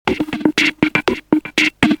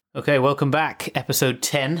Okay, welcome back. Episode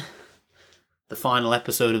 10, the final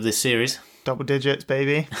episode of this series. Double digits,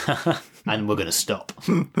 baby. And we're going to stop.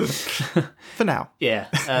 For now. Yeah.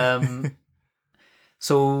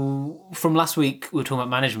 So, from last week, we were talking about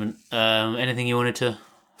management. Anything you wanted to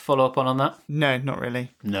follow up on that? No, not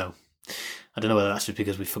really. No. I don't know whether that's just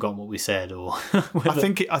because we've forgotten what we said or... I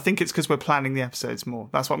think it's because we're planning the episodes more.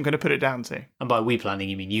 That's what I'm going to put it down to. And by we planning,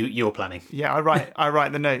 you mean you're planning. Yeah, I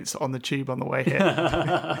write the notes on the tube on the way here.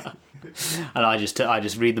 And I just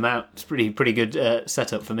read them out. It's pretty good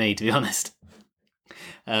setup for me, to be honest.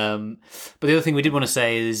 But the other thing we did want to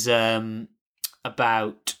say is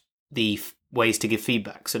about the ways to give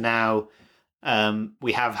feedback. So now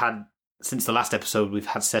we have had, since the last episode, we've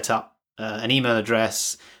had set up an email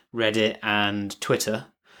address, Reddit and Twitter,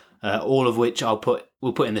 all of which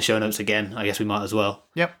we'll put in the show notes again. I guess we might as well.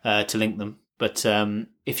 Yep. To link them. But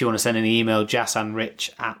if you want to send an email,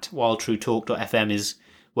 jasandrich@wildtruetalk.fm is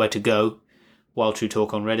where to go. Wild True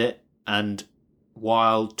Talk on Reddit and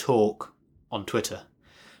Wild Talk on Twitter.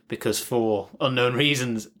 Because for unknown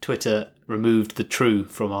reasons, Twitter removed the true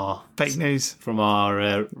from our... Fake news. From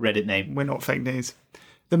our Reddit name. We're not fake news.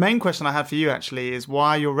 The main question I have for you, actually, is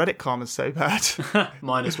why your Reddit karma's so bad.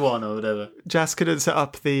 -1 or whatever. Jas couldn't set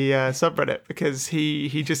up the subreddit because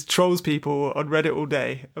he just trolls people on Reddit all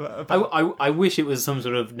day. I wish it was some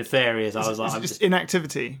sort of nefarious... I was like... I'm just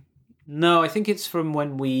inactivity. No, I think it's from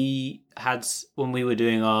when we were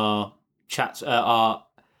doing our chats... that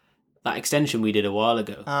extension we did a while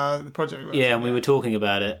ago. The project. Yeah, and we were talking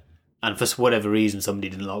about it. And for whatever reason, somebody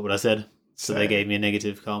didn't like what I said. So they gave me a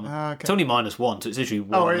negative karma. Okay. It's only -1, so it's literally one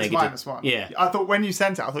negative. Oh, it is negative. -1. Yeah. I thought when you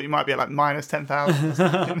sent it, I thought you might be at like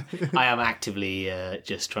 -10,000. I am actively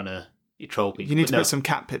just trying to troll people. You need to put some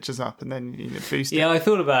cat pictures up and then boost it. Yeah, I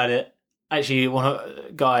thought about it. Actually, one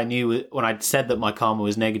guy I knew, when I'd said that my karma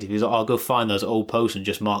was negative, he was like, I'll go find those old posts and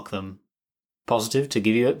just mark them positive to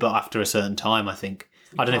give you it. But after a certain time, I think...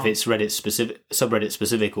 I don't know if it's Reddit specific, subreddit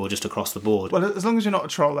specific, or just across the board. Well, as long as you're not a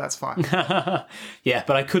troll, that's fine. Yeah,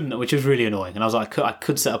 but I couldn't, which was really annoying. And I was like, I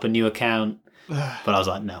could set up a new account, but I was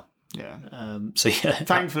like, no. Yeah. So yeah.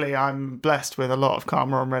 Thankfully, I'm blessed with a lot of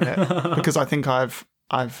karma on Reddit because I think I've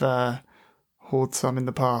hoarded some in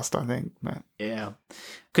the past. I think. But... Yeah.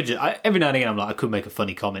 Every now and again, I'm like, I could make a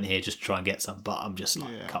funny comment here just to try and get some, but I'm just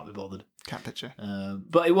like, can't be bothered. Cat picture.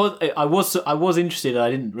 But I was interested.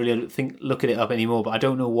 I didn't really look at it up anymore, but I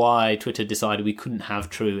don't know why Twitter decided we couldn't have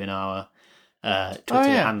true in our Twitter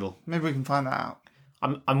handle. Maybe we can find that out.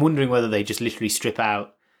 I'm wondering whether they just literally strip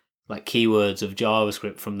out like keywords of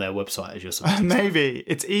JavaScript from their website or something. Maybe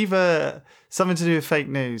it's either something to do with fake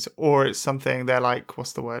news or it's something they're like,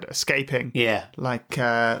 what's the word? Escaping. Yeah. Like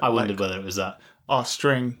I wondered whether it was that. Our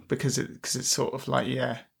string because it's sort of like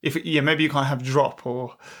maybe you can't have drop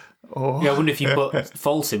or I wonder if you put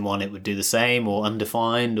false in one, it would do the same, or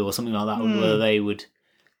undefined, or something like that. Whether they would,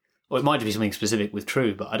 or it might be something specific with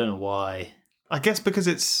true, but I don't know why. I guess because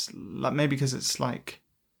it's like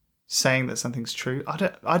saying that something's true.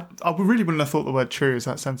 I really wouldn't have thought the word true is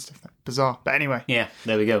that sensitive. Bizarre, but anyway. Yeah,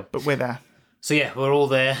 there we go. But we're there. So yeah, we're all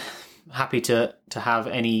there. Happy to have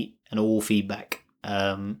any and all feedback.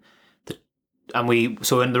 So in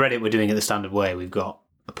the Reddit, we're doing it the standard way. We've got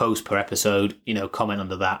a post per episode, comment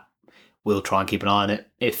under that. We'll try and keep an eye on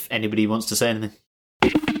it if anybody wants to say anything.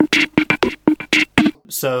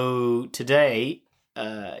 So today,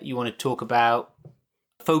 you want to talk about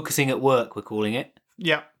focusing at work, we're calling it.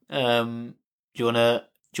 Yeah. Do you want to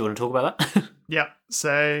talk about that? Yeah.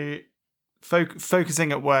 So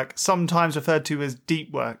focusing at work, sometimes referred to as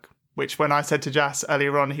deep work, which when I said to Jas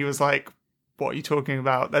earlier on, he was like, what are you talking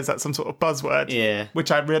about? There's that some sort of buzzword. Yeah.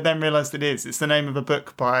 Which I then realised it is. It's the name of a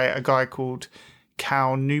book by a guy called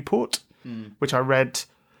Cal Newport, which I read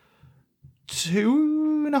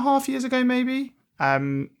 2.5 years ago, maybe.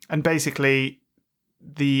 And basically,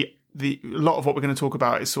 a lot of what we're going to talk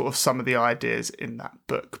about is sort of some of the ideas in that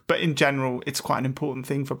book. But in general, it's quite an important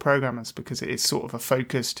thing for programmers because it is sort of a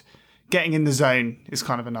focused... Getting in the zone is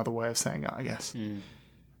kind of another way of saying it, I guess.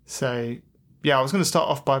 So, yeah, I was going to start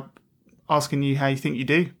off by asking you how you think you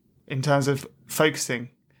do in terms of focusing.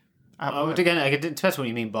 Again, it depends what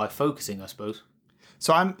you mean by focusing, I suppose.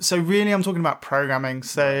 So I'm talking about programming.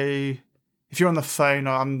 So if you're on the phone,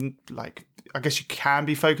 I'm like, I guess you can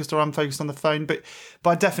be focused or unfocused on the phone, but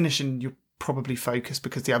by definition, you're probably focused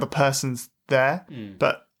because the other person's there.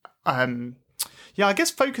 But yeah, I guess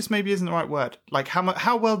focus maybe isn't the right word. Like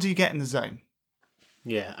how well do you get in the zone?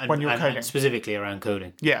 Yeah, when you're coding, and specifically around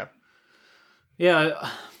coding. Yeah.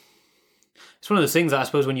 It's one of those things that I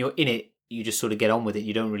suppose when you're in it, you just sort of get on with it.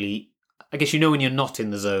 You don't really, I guess when you're not in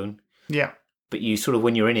the zone. Yeah. But you sort of,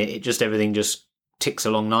 when you're in it, everything just ticks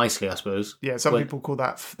along nicely, I suppose. Yeah, some people call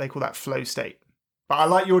that flow state. But I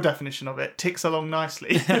like your definition of it. Ticks along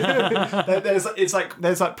nicely. there's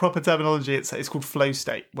like proper terminology. It's called flow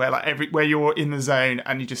state, where where you're in the zone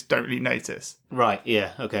and you just don't really notice. Right.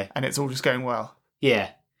 Yeah. Okay. And it's all just going well.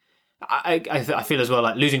 Yeah. I feel as well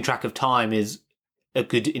like losing track of time is a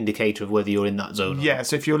good indicator of whether you're in that zone. Yeah.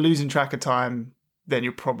 So if you're losing track of time, then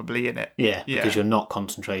you're probably in it. Yeah. Because you're not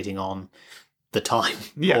concentrating on the time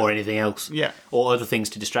or anything else. Yeah. Or other things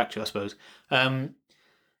to distract you, I suppose.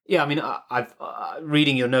 Yeah, I mean, I've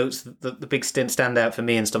reading your notes. The big standout for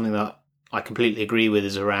me, and something that I completely agree with,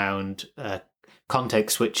 is around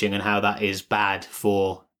context switching and how that is bad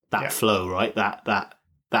for that flow, right? That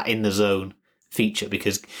in the zone feature,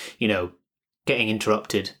 because getting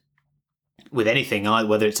interrupted with anything,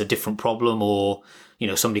 whether it's a different problem or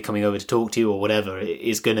somebody coming over to talk to you or whatever, it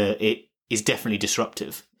is definitely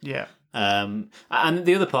disruptive. Yeah. And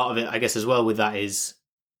the other part of it, I guess, as well with that is.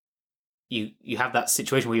 You have that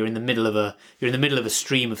situation where you're in the middle of a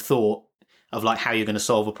stream of thought of like how you're going to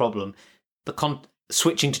solve a problem.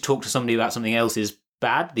 Switching to talk to somebody about something else is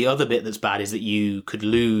bad. The other bit that's bad is that you could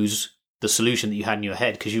lose the solution that you had in your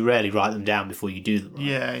head because you rarely write them down before you do them. Right?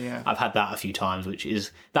 Yeah. I've had that a few times,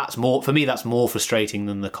 that's more frustrating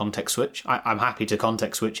than the context switch. I'm happy to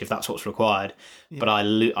context switch if that's what's required, but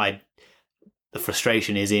the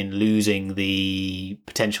frustration is in losing the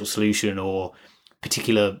potential solution or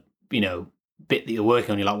particular bit that you're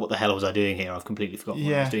working on. You're like, what the hell was I doing here? I've completely forgotten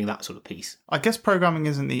what I was doing, that sort of piece. I guess programming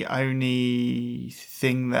isn't the only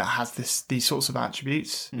thing that has these sorts of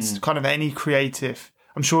attributes. It's kind of any creative.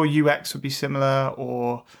 I'm sure UX would be similar,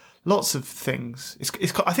 or lots of things.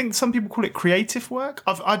 I think some people call it creative work.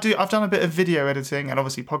 I've done a bit of video editing and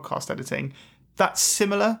obviously podcast editing. That's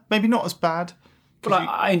similar, maybe not as bad.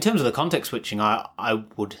 But in terms of the context switching, I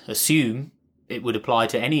would assume it would apply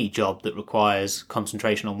to any job that requires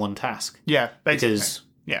concentration on one task. Yeah, basically. Because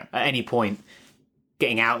at any point,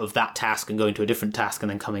 getting out of that task and going to a different task and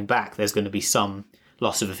then coming back, there's going to be some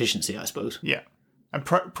loss of efficiency, I suppose. Yeah. And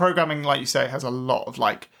programming, like you say, has a lot of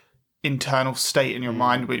like internal state in your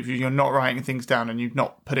mind where you're not writing things down and you've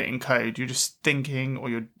not put it in code. You're just thinking, or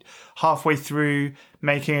you're halfway through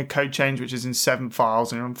making a code change which is in 7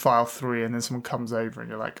 files and you're on file 3, and then someone comes over and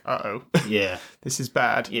you're like, uh-oh. Yeah. This is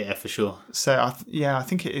bad. Yeah, for sure. So I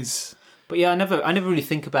think it is. But yeah, I never really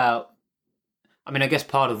think about, I mean, I guess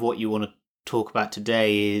part of what you want to talk about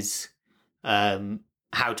today is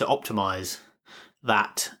how to optimize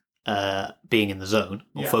that being in the zone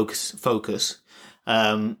or focus.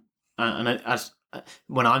 And as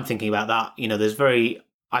when I'm thinking about that,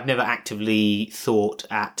 I've never actively thought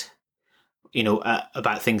about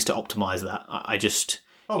things to optimize that. I just.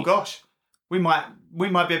 Oh gosh, we might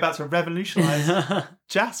be about to revolutionize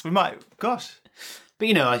jazz. We might, gosh.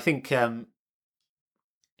 But I think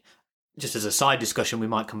just as a side discussion, we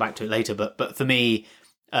might come back to it later. But for me,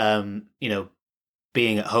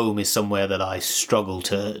 being at home is somewhere that I struggle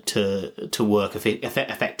to work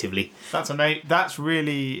effectively. That's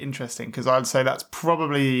really interesting, because I'd say that's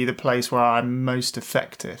probably the place where I'm most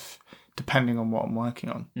effective, depending on what I'm working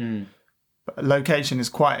on. But location is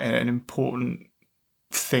quite an important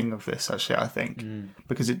thing of this, actually, I think,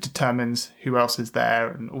 because it determines who else is there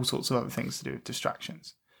and all sorts of other things to do with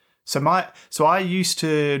distractions. So I used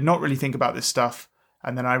to not really think about this stuff,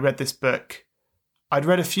 and then I read this book. I'd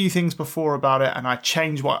read a few things before about it, and I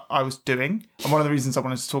changed what I was doing. And one of the reasons I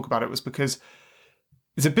wanted to talk about it was because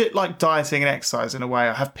it's a bit like dieting and exercise in a way.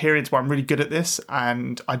 I have periods where I'm really good at this,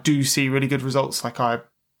 and I do see really good results. Like I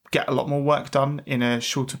get a lot more work done in a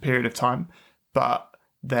shorter period of time, but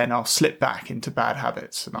then I'll slip back into bad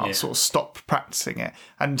habits and I'll sort of stop practicing it.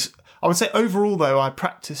 And I would say overall, though, I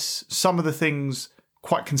practice some of the things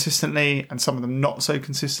quite consistently and some of them not so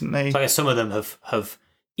consistently. So I guess some of them have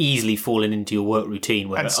easily fallen into your work routine,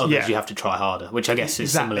 where others you have to try harder, which I guess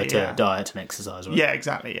is similar to diet and exercise, right? Yeah,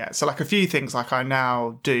 exactly, yeah. So like a few things, like I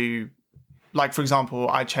now do, like for example,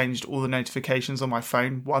 I changed all the notifications on my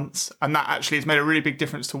phone once, and that actually has made a really big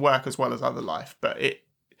difference to work as well as other life. But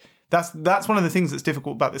that's one of the things that's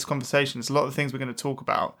difficult about this conversation. Is a lot of the things we're going to talk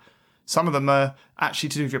about, some of them are actually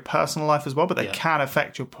to do with your personal life as well, but they can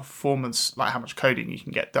affect your performance, like how much coding you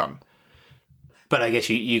can get done. But I guess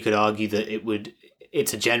you could argue that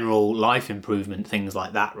it's a general life improvement, things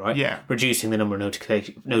like that, right? Yeah. Reducing the number of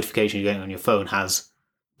notifications you're getting on your phone has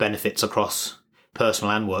benefits across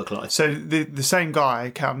personal and work life. So the same guy,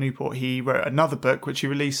 Cal Newport, he wrote another book which he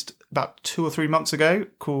released about 2 or 3 months ago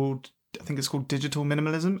I think it's called Digital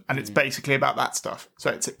Minimalism, and it's basically about that stuff.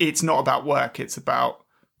 So it's not about work, it's about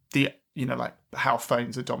the how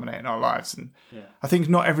phones are dominating our lives. And I think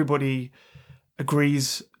not everybody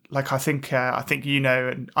agrees like I think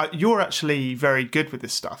and you're actually very good with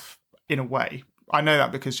this stuff in a way. I know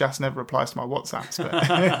that because Jas never replies to my WhatsApps.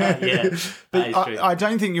 But, Yeah, but that is true. I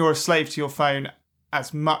don't think you're a slave to your phone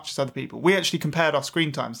as much as other people. We actually compared our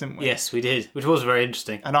screen times, didn't we? Yes, we did, which was very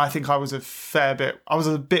interesting. And I think I was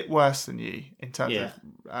a bit worse than you in terms Yeah.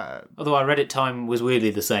 of. Although our Reddit time was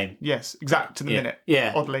weirdly the same. Yes, exact to the minute.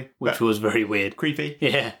 Yeah, Oddly, which but was very weird. creepy.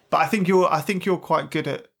 Yeah, But I think you're quite good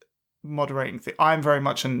at moderating things. I'm very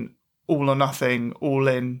much an all or nothing, all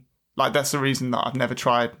in. Like that's the reason that I've never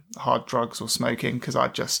tried hard drugs or smoking, because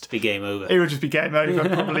be game over. it would just be game over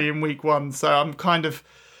probably in week one. So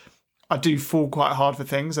I do fall quite hard for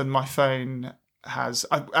things, and my phone has,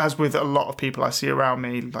 as with a lot of people I see around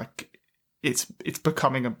me, like it's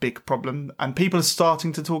becoming a big problem, and people are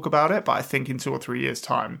starting to talk about it. But I think in 2 or 3 years'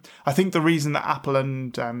 time, I think the reason that Apple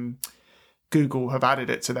and Google have added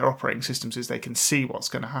it to their operating systems is they can see what's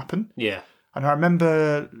going to happen. Yeah. And I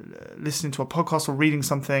remember listening to a podcast or reading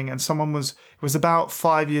something, and it was about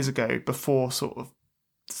 5 years ago, before sort of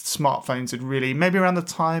smartphones had really, maybe around the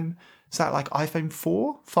time, is that like iPhone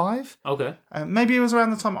 4, 5? Okay. Maybe it was around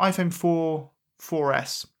the time iPhone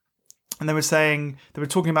 4S. And they were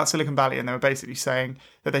talking about Silicon Valley, and they were basically saying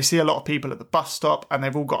that they see a lot of people at the bus stop and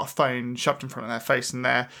they've all got a phone shoved in front of their face and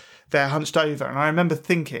they're hunched over. And I remember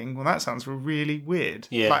thinking, well, that sounds really weird.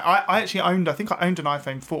 Yeah. Like I actually owned an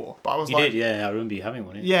iPhone 4, but I was You did, yeah. I remember you having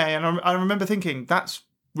one. yeah, and I remember thinking that's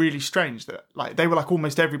really strange that like they were like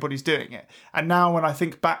almost everybody's doing it. And now when I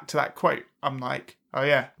think back to that quote, I'm like, oh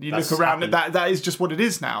yeah, That's look around happened. that is just what it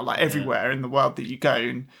is now. Like everywhere in the world that you go,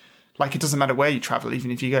 and like it doesn't matter where you travel,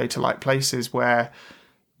 even if you go to like places where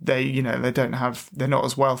they're not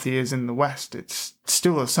as wealthy as in the West, it's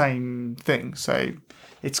still the same thing. So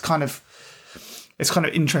it's kind of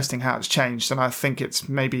interesting how it's changed, and I think it's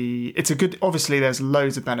a good. Obviously, there's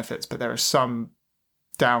loads of benefits, but there are some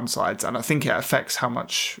downsides, and I think it affects how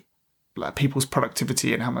much like people's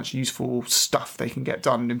productivity and how much useful stuff they can get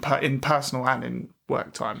done in personal and in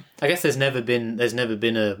work time. I guess there's never been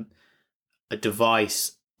a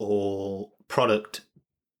device or product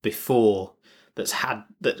before that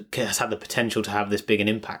has had the potential to have this big an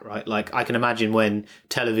impact, right? Like I can imagine when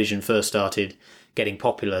television first started getting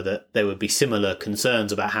popular that there would be similar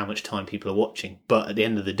concerns about how much time people are watching. But at the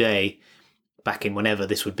end of the day, back in whenever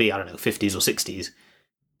this would be, I don't know, 50s or 60s,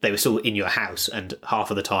 they were still in your house, and half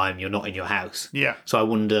of the time you're not in your house. Yeah. So I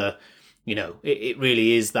wonder, it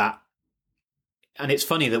really is that. And it's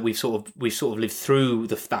funny that we've sort of lived through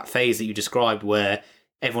that phase that you described where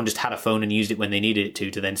everyone just had a phone and used it when they needed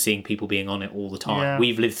it to then seeing people being on it all the time. Yeah.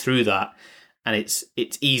 We've lived through that, and it's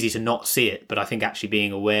easy to not see it, but I think actually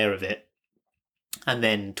being aware of it and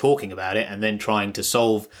then talking about it and then trying to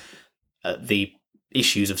solve the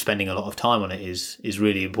issues of spending a lot of time on it is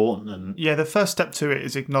really important. And yeah, the first step to it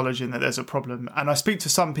is acknowledging that there's a problem. And I speak to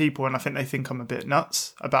some people, and I think they think I'm a bit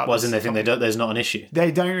nuts about this. They think there's not an issue. They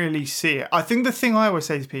don't really see it. I think the thing I always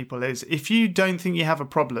say to people is, if you don't think you have a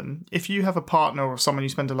problem, if you have a partner or someone you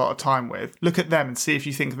spend a lot of time with, look at them and see if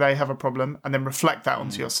you think they have a problem, and then reflect that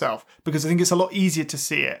onto yourself. Because I think it's a lot easier to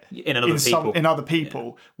see it in other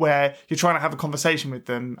people, where you're trying to have a conversation with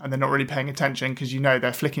them and they're not really paying attention because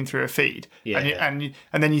they're flicking through a feed.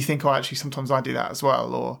 And then you think, oh, actually, sometimes I do that as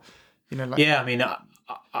well, or I mean,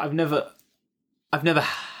 I've never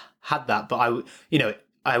had that, but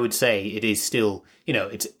I would say it is still,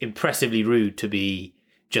 it's impressively rude to be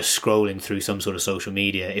just scrolling through some sort of social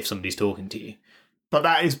media if somebody's talking to you. But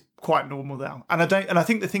that is quite normal now, and I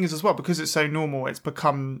think the thing is as well, because it's so normal,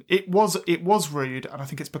 it was rude, and I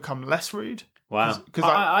think it's become less rude. Wow, because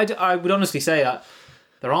I would honestly say that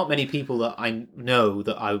there aren't many people that I know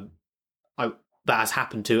that that has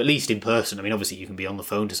happened to, at least in person. I mean, obviously you can be on the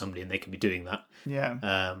phone to somebody and they can be doing that.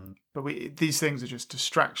 Yeah. But these things are just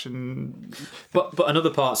distraction. But another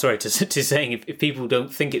part, sorry, to saying if people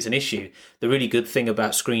don't think it's an issue, the really good thing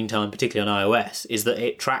about screen time, particularly on iOS, is that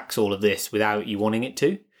it tracks all of this without you wanting it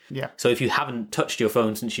to. Yeah. So if you haven't touched your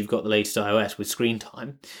phone since you've got the latest iOS with screen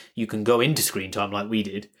time, you can go into screen time like we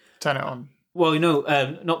did. Turn it on. Well,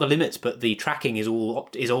 not the limits, but the tracking is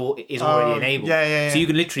already enabled. Yeah. So you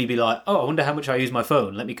can literally be like, oh, I wonder how much I use my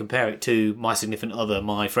phone. Let me compare it to my significant other,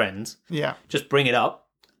 my friends. Yeah. Just bring it up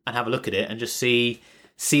and have a look at it and just see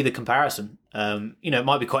the comparison. It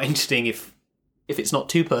might be quite interesting if it's not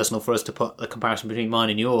too personal for us to put a comparison between mine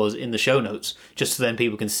and yours in the show notes, just so then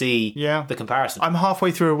people can see the comparison. I'm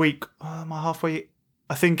halfway through a week. Am I halfway?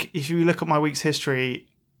 I think if you look at my week's history,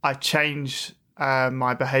 I changed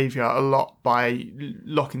my behaviour a lot by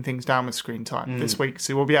locking things down with screen time this week.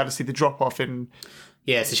 So we'll be able to see the drop off in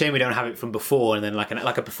Yeah, it's a shame we don't have it from before, and then like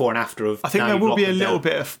a before and after of. I think now there you've will locked be a them little down.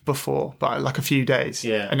 bit of before, but like a few days.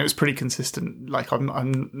 Yeah. And it was pretty consistent. Like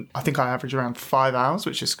I think I average around 5 hours,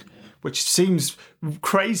 which seems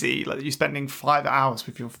crazy. Like you're spending 5 hours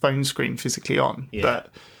with your phone screen physically on, Yeah. but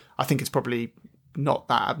I think it's probably not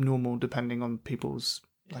that abnormal depending on people's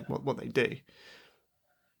like what they do.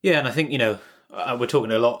 Yeah, and I think, we're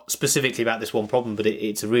talking a lot specifically about this one problem, but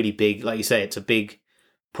it's a really big, like you say, it's a big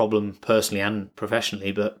problem personally and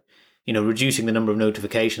professionally. But, reducing the number of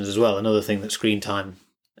notifications as well, another thing that screen time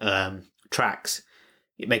tracks,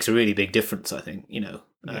 it makes a really big difference, I think,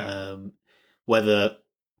 whether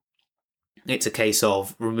it's a case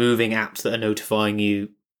of removing apps that are notifying you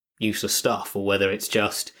useless stuff, or whether it's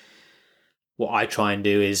just what I try and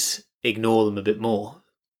do is ignore them a bit more.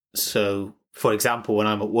 So, for example, when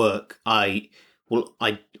I'm at work, I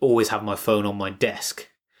always have my phone on my desk.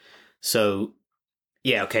 So,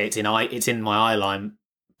 yeah, okay, it's in my eye line,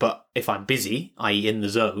 but if I'm busy, i.e. in the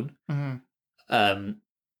zone,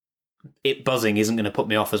 it buzzing isn't going to put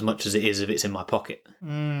me off as much as it is if it's in my pocket,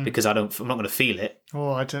 because I'm not going to feel it.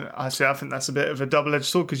 Oh, I think that's a bit of a double-edged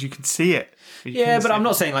sword because you can see it. But I'm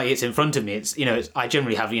not saying like it's in front of me. It's I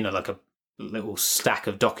generally have like a little stack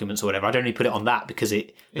of documents or whatever. I don't really put it on that because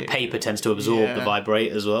the paper tends to absorb the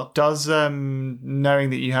vibrate as well. Does knowing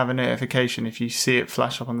that you have a notification, if you see it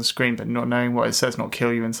flash up on the screen but not knowing what it says, not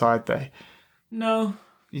kill you inside though? No.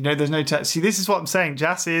 There's no see, this is what I'm saying.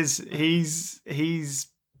 Jas he's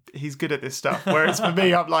good at this stuff. Whereas for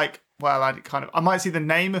me, I'm like, well, I might see the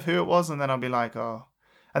name of who it was and then I'll be like, oh.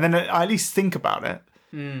 And then I at least think about it.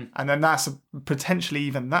 And then that's potentially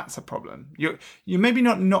even that's a problem. You're maybe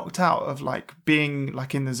not knocked out of like being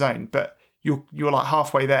like in the zone, but you're like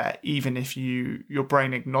halfway there, even if your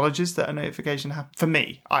brain acknowledges that a notification happened. For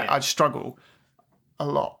me, I struggle a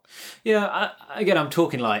lot. Yeah, I'm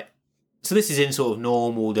talking like, so this is in sort of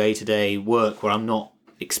normal day-to-day work where I'm not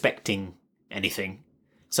expecting anything.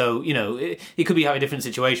 So, it could be a different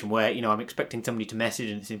situation where, I'm expecting somebody to message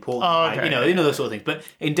and it's important. Oh, okay. Those sort of things. But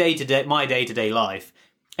in my day-to-day life,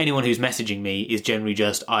 anyone who's messaging me is generally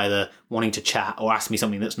just either wanting to chat or ask me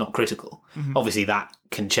something that's not critical. Mm-hmm. Obviously, that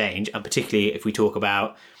can change. And particularly if we talk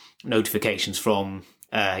about notifications from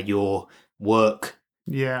your work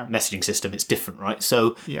messaging system, it's different, right?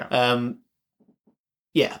 So, I'm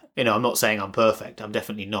not saying I'm perfect. I'm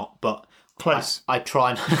definitely not. But close. I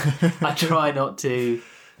try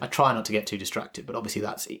not to get too distracted, but obviously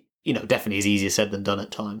that's definitely is easier said than done at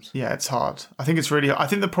times. Yeah, it's hard. I think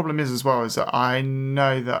the problem is as well is that I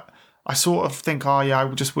know that I sort of think,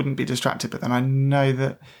 I just wouldn't be distracted, but then I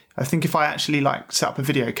think if I actually like set up a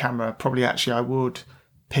video camera, probably actually I would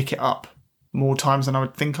pick it up more times than I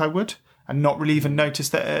would think I would, and not really even notice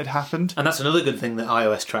that it had happened. And that's another good thing that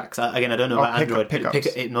iOS tracks. Again, I don't know about Android.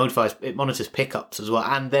 It monitors pickups as well.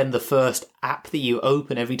 And then the first app that you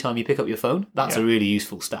open every time you pick up your phone, that's a really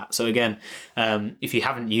useful stat. So again, if you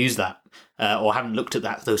haven't used that or haven't looked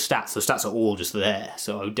at those stats are all just there.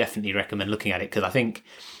 So I would definitely recommend looking at it, because I think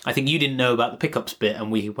you didn't know about the pickups bit and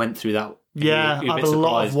we went through that. Yeah, I have a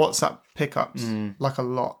lot of WhatsApp pickups, like a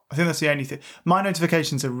lot. I think that's the only thing. My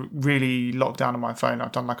notifications are really locked down on my phone.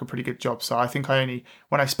 I've done like a pretty good job. So I think when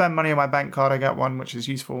I spend money on my bank card, I get one, which is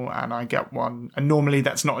useful, and I get one. And normally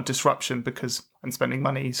that's not a disruption because I'm spending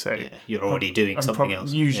money. So you're already doing something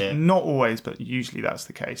else. Usually, not always, but usually that's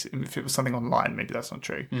the case. If it was something online, maybe that's not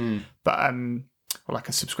true. But or like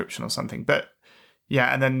a subscription or something. But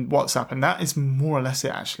yeah, and then WhatsApp, and that is more or less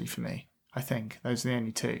it actually for me. I think those are the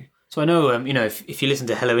only two. So I know, if you listen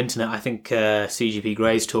to Hello Internet, I think CGP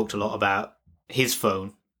Gray's talked a lot about his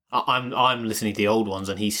phone. I'm listening to the old ones,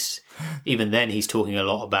 and he's talking a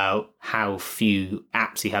lot about how few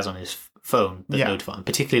apps he has on his phone that notify him,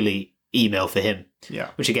 particularly email for him.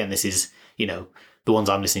 Yeah. Which again, this is the ones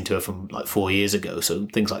I'm listening to are from like 4 years ago, so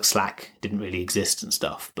things like Slack didn't really exist and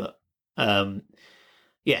stuff. But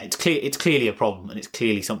it's clearly a problem, and it's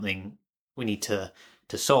clearly something we need to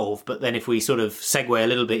solve. But then if we sort of segue a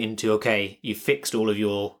little bit into, okay, you've fixed all of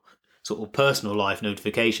your sort of personal life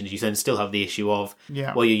notifications, you then still have the issue of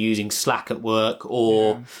you're using Slack at work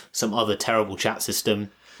or some other terrible chat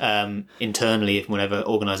system internally, if whatever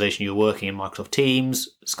organisation you're working in, Microsoft Teams,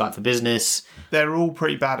 Skype for Business. They're all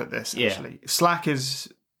pretty bad at this, actually. Slack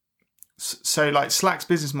is... So, like, Slack's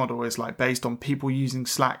business model is, like, based on people using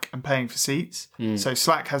Slack and paying for seats. So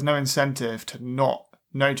Slack has no incentive to not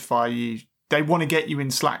notify you. They want to get you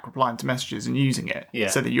in Slack replying to messages and using it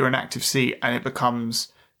so that you're an active seat, and it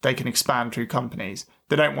becomes, they can expand through companies.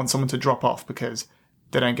 They don't want someone to drop off because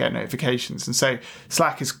they don't get notifications. And so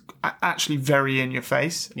Slack is actually very in your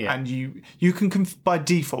face. And you can, by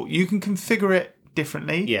default, you can configure it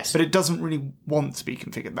differently. Yes. But it doesn't really want to be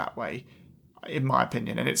configured that way, in my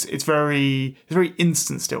opinion. And it's very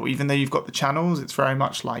instant still, even though you've got the channels. It's very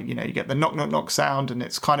much like, you get the knock, knock, knock sound, and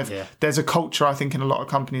it's kind of, there's a culture, I think, in a lot of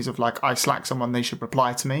companies of like, I Slack someone, they should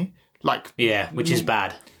reply to me. Like, which is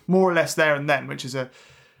bad. More or less there and then, which is a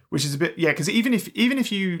bit, because even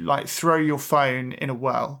if you like throw your phone in a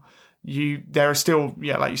well, there are still,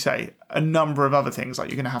 like you say, a number of other things, like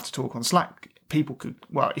you're going to have to talk on Slack. People could,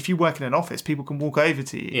 if you work in an office, people can walk over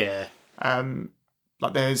to you.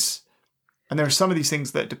 Like there are some of these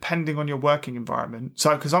things that, depending on your working environment,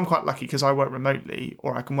 so because I'm quite lucky because I work remotely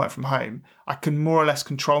or I can work from home, I can more or less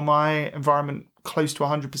control my environment close to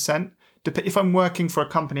 100%. If I'm working for a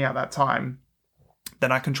company at that time,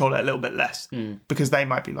 then I control it a little bit less because they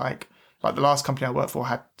might be like the last company I worked for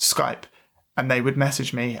had Skype, and they would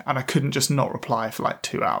message me and I couldn't just not reply for like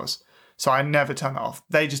 2 hours. So I never turned that off.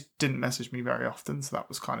 They just didn't message me very often, so that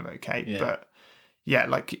was kind of okay. Yeah. But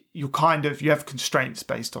like you have constraints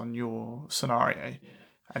based on your scenario.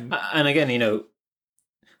 And again,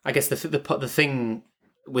 I guess the thing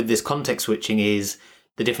with this context switching is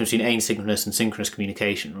the difference between asynchronous and synchronous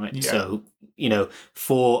communication, right? Yeah. So,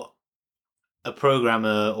 for a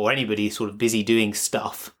programmer or anybody sort of busy doing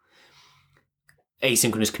stuff,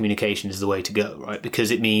 asynchronous communication is the way to go, right?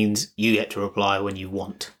 Because it means you get to reply when you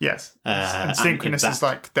want. Yes. And synchronous is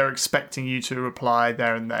like they're expecting you to reply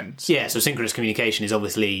there and then. So synchronous communication is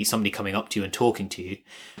obviously somebody coming up to you and talking to you.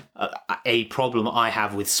 A problem I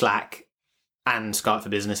have with Slack and Skype for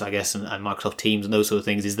Business, I guess, and Microsoft Teams and those sort of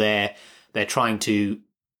things is they're trying to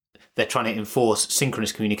enforce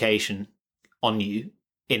synchronous communication on you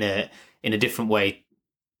in a different way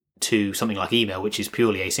to something like email, which is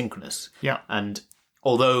purely asynchronous. Yeah. And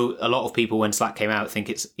although a lot of people, when Slack came out, think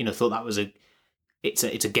thought that was it's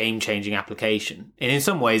a game changing application, and in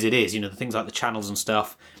some ways it is. The things like the channels and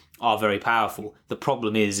stuff are very powerful. The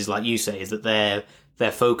problem is like you say, is that their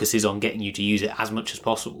focus is on getting you to use it as much as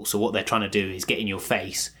possible. So what they're trying to do is get in your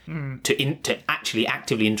face to actually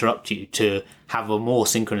actively interrupt you, to have a more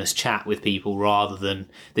synchronous chat with people rather than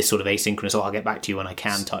this sort of asynchronous, I'll get back to you when I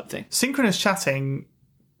can type thing. Synchronous chatting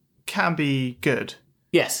can be good.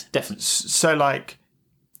 Yes, definitely. So like,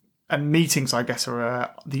 and meetings, I guess,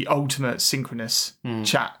 are the ultimate synchronous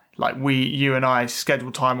chat. Like you and I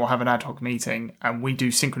schedule time or have an ad hoc meeting, and we do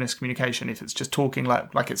synchronous communication if it's just talking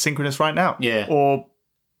like it's synchronous right now. Yeah. Or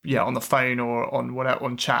on the phone or on whatever,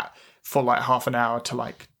 on chat for like half an hour to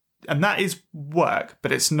like, and that is work,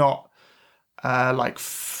 but it's not like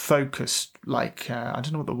focused, like I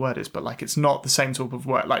don't know what the word is, but like it's not the same sort of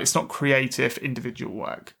work. Like it's not creative individual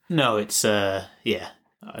work. No, it's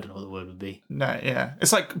I don't know what the word would be. No, yeah.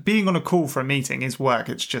 It's like being on a call for a meeting is work.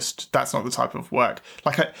 It's just, that's not the type of work.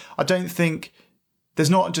 Like I don't think,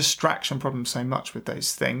 there's not a distraction problem so much with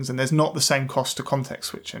those things, and there's not the same cost to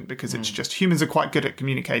context switching, because it's just, humans are quite good at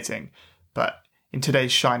communicating, but in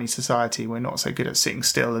today's shiny society, we're not so good at sitting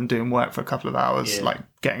still and doing work for a couple of hours, like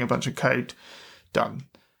getting a bunch of code done.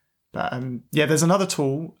 But there's another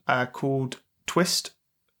tool called Twist,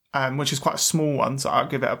 which is quite a small one, so I'll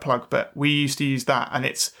give it a plug. But we used to use that, and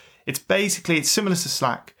it's basically, it's similar to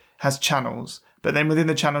Slack, has channels, but then within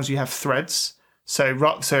the channels you have threads. So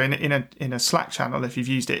in a Slack channel, if you've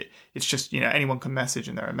used it, it's just, anyone can message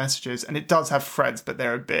and there are messages, and it does have threads, but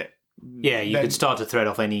they're a bit. Yeah, you could start a thread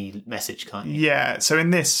off any message, can't you? Yeah. So in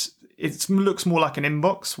this, it looks more like an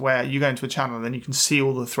inbox where you go into a channel and then you can see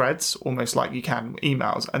all the threads, almost like you can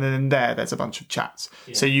emails, and then in there's a bunch of chats.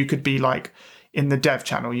 Yeah. So you could be like, in the dev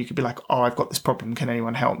channel, you could be like, oh, I've got this problem, can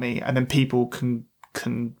anyone help me? And then people can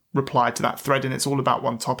reply to that thread, and it's all about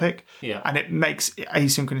one topic. Yeah. And it makes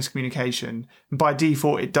asynchronous communication. By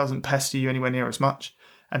default, it doesn't pester you anywhere near as much.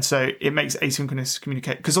 And so it makes asynchronous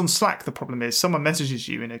communication. Because on Slack, the problem is someone messages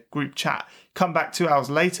you in a group chat, come back 2 hours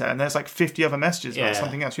later, and there's like 50 other messages about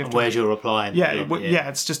something else. Where's your reply?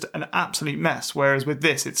 It's just an absolute mess. Whereas with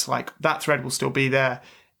this, it's like that thread will still be there.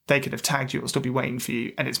 They could have tagged you, it'll still be waiting for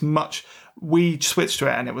you. And we switched to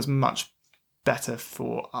it, and it was much better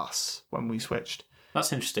for us when we switched.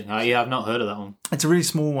 That's interesting. I've not heard of that one. It's a really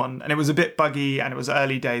small one, and it was a bit buggy, and it was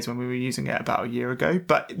early days when we were using it about a year ago.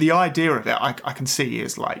 But the idea of it, I can see,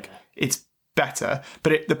 is like, it's better.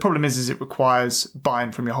 But the problem is it requires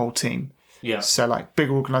buy-in from your whole team. Yeah. So like big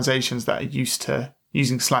organizations that are used to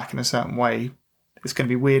using Slack in a certain way, it's going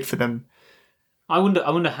to be weird for them. I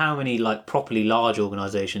wonder how many like properly large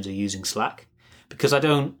organizations are using Slack, because I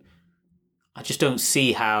just don't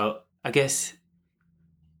see how. I guess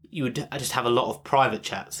you would just have a lot of private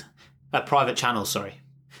channels,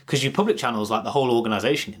 because your public channels, like the whole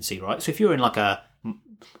organization can see, right? So if you're in like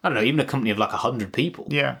even a company of like 100 people,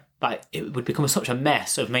 like it would become such a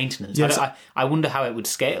mess of maintenance. Yes. I wonder how it would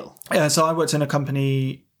scale. Yeah, so I worked in a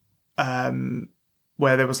company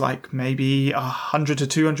where there was like maybe 100 to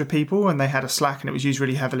 200 people, and they had a Slack, and it was used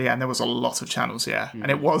really heavily, and there was a lot of channels, and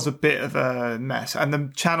it was a bit of a mess. And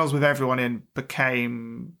the channels with everyone in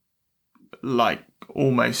became like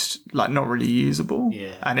almost like not really usable,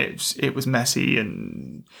 and it was messy,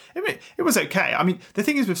 and it was okay. I mean, the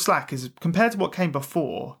thing is with Slack is compared to what came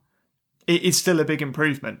before, it is still a big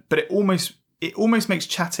improvement, but it almost makes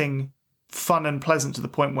chatting fun and pleasant to the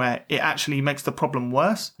point where it actually makes the problem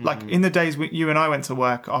worse. Like in the days when you and I went to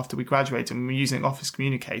work after we graduated and we were using Office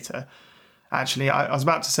Communicator, actually I was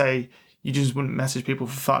about to say you just wouldn't message people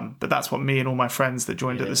for fun, but that's what me and all my friends that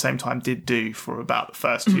joined at the same time did do for about the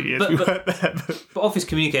first 2 years we worked there. But Office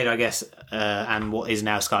Communicator, I guess, and what is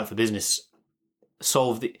now Skype for Business,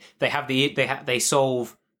 they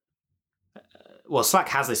solve. Well, Slack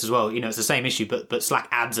has this as well. It's the same issue, but Slack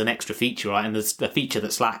adds an extra feature, right? And the feature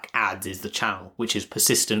that Slack adds is the channel, which is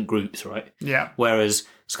persistent groups, right? Yeah. Whereas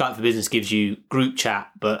Skype for Business gives you group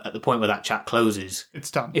chat, but at the point where that chat closes,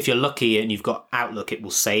 it's done. If you're lucky and you've got Outlook, it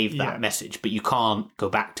will save that message, but you can't go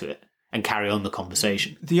back to it and carry on the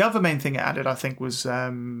conversation. The other main thing it added, I think, was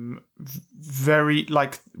very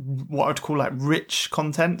like what I'd call like rich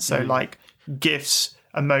content. So like GIFs,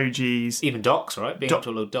 emojis, even docs, right? Being able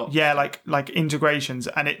to load docs. Yeah, like integrations,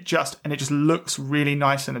 and it just looks really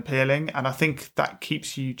nice and appealing, and I think that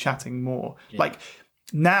keeps you chatting more. Yeah. Like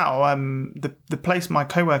now, the place my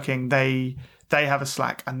co-working, they have a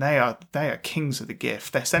Slack, and they are kings of the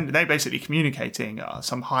GIF. They're basically communicating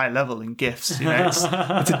some high level in GIFs.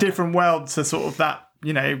 It's a different world to sort of that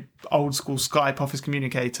old school Skype Office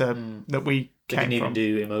Communicator that we came from. Didn't even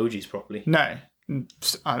do emojis properly. No.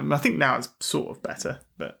 I think now it's sort of better,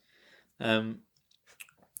 but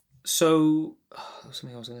so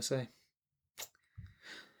something I was going to say.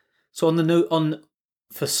 So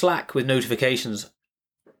for Slack with notifications,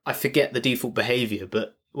 I forget the default behavior,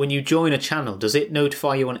 but when you join a channel, does it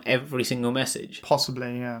notify you on every single message?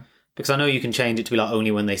 Possibly, yeah. Because I know you can change it to be like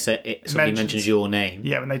only when they say it. Somebody mentions your name.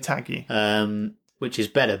 Yeah, when they tag you. Which is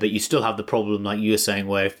better, but you still have the problem, like you were saying,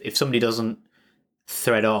 where if somebody doesn't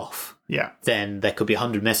thread off. Yeah. Then there could be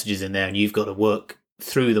 100 messages in there, and you've got to work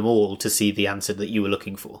through them all to see the answer that you were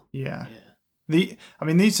looking for. Yeah.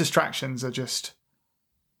 These distractions are just.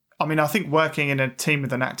 I think working in a team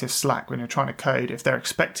with an active Slack when you're trying to code, if they're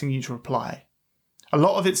expecting you to reply, a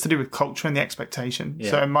lot of it's to do with culture and the expectation.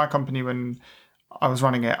 Yeah. So in my company, when I was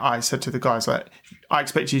running it, I said to the guys that I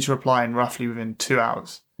expect you to reply in roughly within 2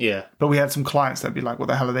 hours. Yeah. But we had some clients that'd be like, "What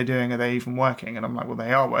the hell are they doing? Are they even working?" And I'm like, "Well,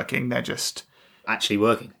 they are working. They're just." Actually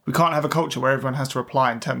working. We can't have a culture where everyone has to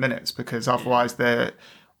reply in 10 minutes because otherwise they're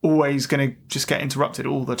always going to just get interrupted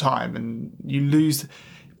all the time, and you lose.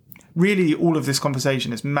 Really, all of this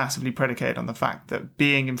conversation is massively predicated on the fact that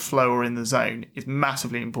being in flow or in the zone is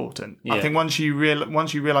massively important. Yeah. I think once you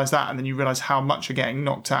realize that, and then you realize how much you're getting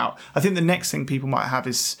knocked out, I think the next thing people might have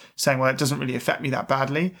is saying, "Well, it doesn't really affect me that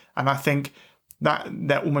badly," and I think that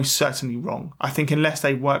they're almost certainly wrong. I think unless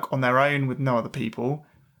they work on their own with no other people,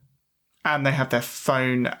 and they have their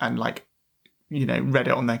phone and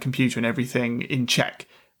Reddit on their computer and everything in check,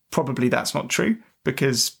 probably that's not true.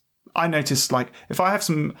 Because I noticed, if I have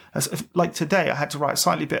today, I had to write a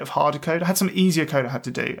slightly bit of harder code. I had some easier code I had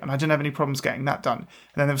to do, and I didn't have any problems getting that done.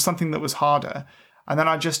 And then there was something that was harder, and then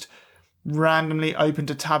I just randomly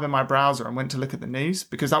opened a tab in my browser and went to look at the news,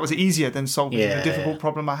 because that was easier than solving the difficult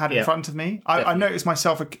problem I had in front of me. I noticed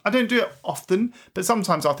myself, I don't do it often, but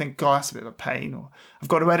sometimes I'll think, God, that's a bit of a pain, or I've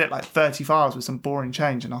got to edit 30 files with some boring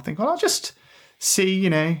change, and I'll think, well, I'll just see,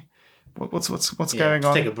 what's going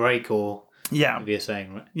on. Take a break, or maybe you're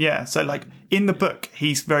saying, right? Yeah, so in the book,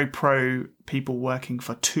 he's very pro people working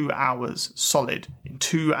for 2 hours solid in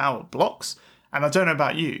 2 hour blocks. And I don't know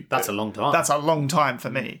about you. That's a long time. That's a long time for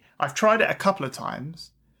me. I've tried it a couple of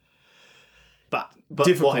times. But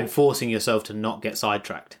what, enforcing yourself to not get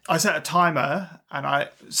sidetracked? I set a timer, and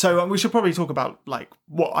so we should probably talk about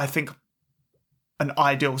what I think an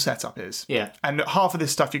ideal setup is. Yeah. And half of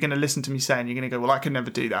this stuff you're going to listen to me say, and you're going to go, well, I could never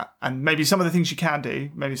do that. And maybe some of the things you can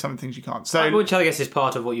do, maybe some of the things you can't. So, which I guess is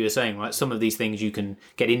part of what you were saying, right? Some of these things you can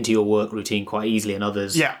get into your work routine quite easily, and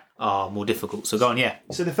others are more difficult. So go on,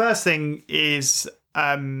 So the first thing is,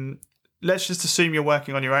 let's just assume you're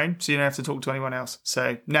working on your own, so you don't have to talk to anyone else.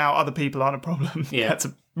 So now other people aren't a problem. Yeah. That's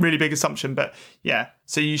a really big assumption, but yeah.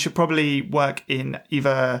 So you should probably work in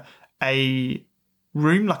either a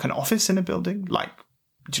room, like an office in a building, do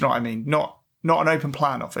you know what I mean? Not an open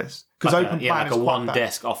plan office, because open plan is a one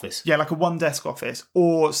desk office. Yeah, like a one desk office,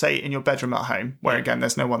 or say in your bedroom at home, where again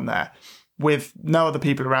there's no one there. with no other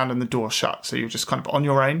people around and the door shut. So you're just kind of on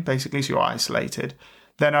your own, basically. So you're isolated.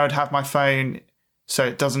 Then I would have my phone so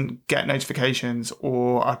it doesn't get notifications,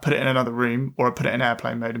 or I put it in another room, or I put it in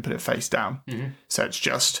airplane mode and put it face down. Mm-hmm. So it's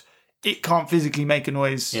just, it can't physically make a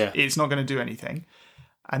noise. Yeah. It's not going to do anything.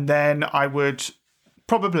 And then I would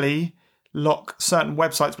probably lock certain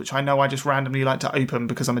websites which I know I just randomly like to open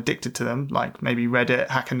because I'm addicted to them, like maybe Reddit,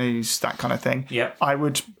 Hacker News, that kind of thing. Yeah.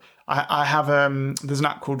 I have there's an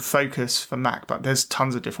app called Focus for Mac, but there's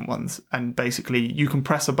tons of different ones, and basically you can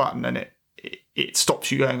press a button and it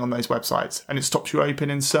stops you going on those websites, and it stops you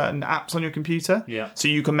opening certain apps on your computer. Yeah. So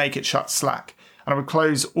you can make it shut Slack. And I would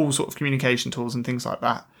close all sort of communication tools and things like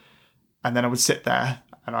that. And then I would sit there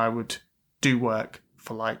and I would do work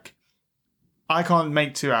for like, I can't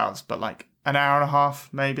make 2 hours, but like an hour and a half,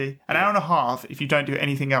 maybe. An hour and a half, if you don't do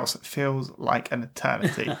anything else, it feels like an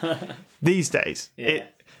eternity. These days. Yeah.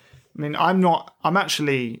 I'm not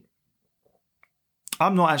actually, I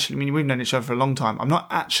mean, we've known each other for a long time. I'm not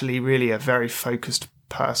actually really a very focused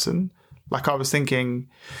person. Like I was thinking,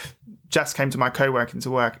 Jess came to my co-working to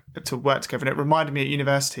work together, and it reminded me at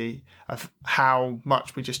university of how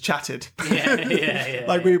much we just chatted. Yeah.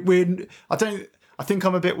 Like I think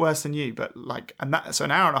I'm a bit worse than you, but like, and that's so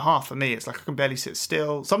an hour and a half for me. It's like I can barely sit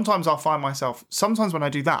still. Sometimes I'll find myself, sometimes when I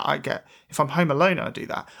do that, if I'm home alone and I do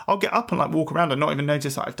that, I'll get up and like walk around and not even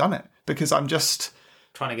notice that I've done it, because I'm just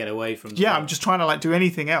trying to get away from I'm just trying to like do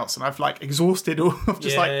anything else, and I've like exhausted or I've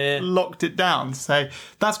just locked it down. So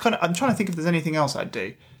that's kind of, I'm trying to think if there's anything else I'd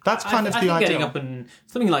do. That's kind of the idea.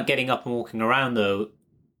 Something like getting up and walking around though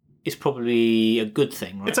is probably a good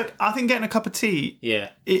thing, right? It's like, I think getting a cup of tea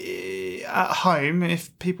at home,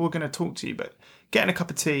 if people are going to talk to you, but getting a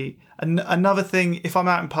cup of tea. And another thing, if I'm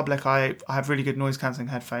out in public, I have really good noise cancelling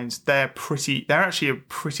headphones. They're actually a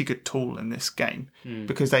pretty good tool in this game,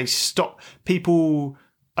 because they stop, people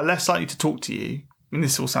are less likely to talk to you. I mean,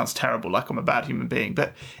 this all sounds terrible, like I'm a bad human being,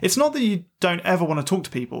 but it's not that you don't ever want to talk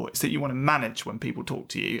to people. It's that you want to manage when people talk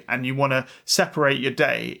to you, and you want to separate your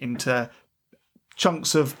day into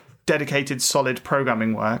chunks of dedicated, solid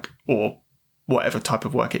programming work, or whatever type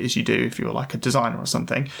of work it is you do if you're like a designer or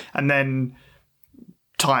something, and then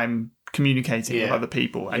time communicating with other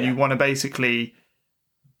people. And you want to basically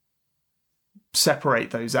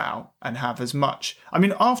separate those out and have as much, I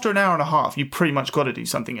mean, after an hour and a half, you pretty much got to do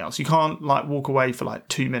something else. You can't like walk away for like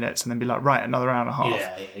 2 minutes and then be like, right, another hour and a half.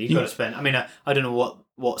 Yeah, you've got to spend, I mean, I don't know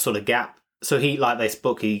what sort of gap. So he, like this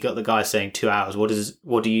book, he got the guy saying 2 hours.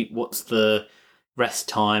 What's the rest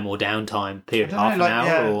time or downtime period? Half an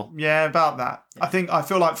hour? Or? Yeah, about that. Yeah. I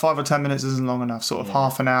feel like 5 or 10 minutes isn't long enough, sort of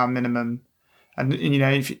half an hour minimum. And you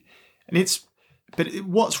know,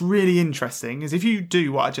 what's really interesting is if you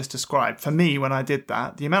do what I just described, for me, when I did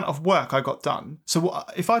that, the amount of work I got done. So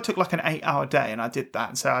if I took like an 8-hour day and I did that,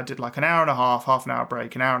 and say I did like an hour and a half, half an hour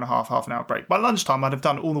break, an hour and a half an hour break, by lunchtime I'd have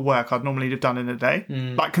done all the work I'd normally have done in a day,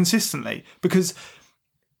 like consistently, because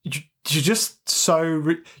you're just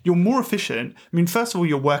you're more efficient. I mean, first of all,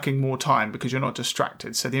 you're working more time because you're not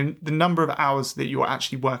distracted. So the number of hours that you're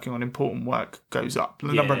actually working on important work goes up,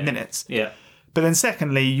 the number of minutes. Yeah. But then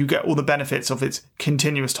secondly, you get all the benefits of its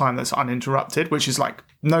continuous time that's uninterrupted, which is like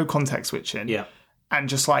no context switching. Yeah. And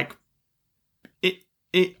just like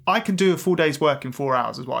I can do a full day's work in 4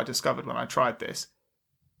 hours is what I discovered when I tried this.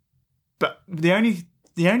 But the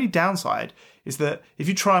only downside is that if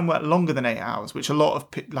you try and work longer than 8 hours, which a lot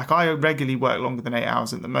of, like I regularly work longer than 8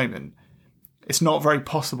 hours at the moment, it's not very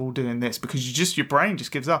possible doing this because your brain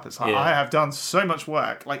just gives up. It's like, I have done so much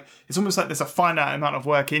work. Like, it's almost like there's a finite amount of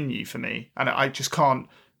work in you for me, and I just can't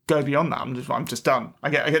go beyond that. I'm just done.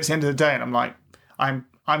 I get to the end of the day and I'm like,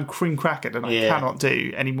 I'm cream crackered and I cannot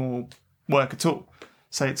do any more work at all.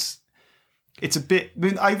 So it's a bit,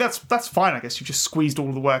 that's fine, I guess. You just squeezed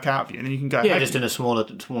all the work out of you and then you can go. Yeah, just in a smaller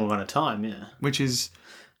amount of time, yeah. Which is...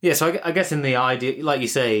 Yeah, so I guess in the ideal, like you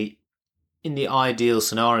say, in the ideal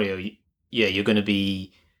scenario, you're going to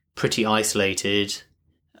be pretty isolated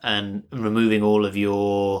and removing all of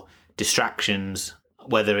your distractions,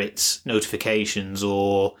 whether it's notifications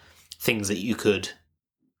or things that you could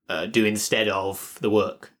do instead of the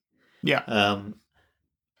work. Yeah.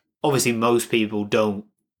 Obviously, most people don't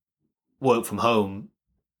work from home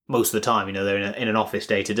most of the time. You know, they're in an office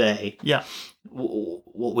day to day. Yeah.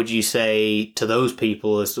 What would you say to those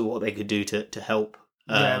people as to what they could do to help?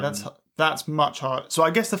 That's much harder. So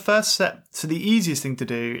I guess the first step, so the easiest thing to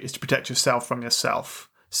do is to protect yourself from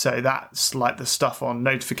yourself. So that's like the stuff on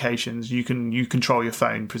notifications. You control your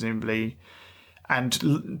phone, presumably,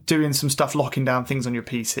 and doing some stuff, locking down things on your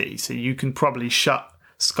PC. So you can probably shut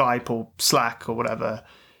Skype or Slack or whatever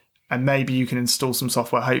And maybe you can install some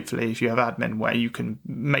software, hopefully, if you have admin, where you can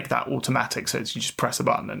make that automatic. So you just press a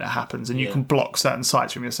button and it happens. And you can block certain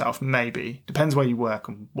sites from yourself, maybe. Depends where you work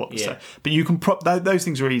and what. So, but you can those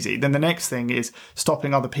things are easy. Then the next thing is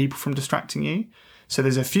stopping other people from distracting you. So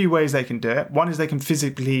there's a few ways they can do it. One is they can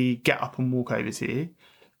physically get up and walk over to you.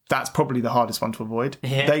 That's probably the hardest one to avoid.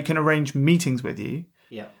 Yeah. They can arrange meetings with you.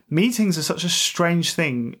 Yeah. Meetings are such a strange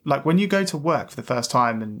thing. Like when you go to work for the first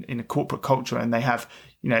time in a corporate culture and they have,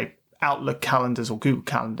 Outlook calendars or Google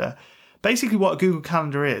Calendar. Basically what a Google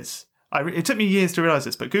Calendar is, it took me years to realise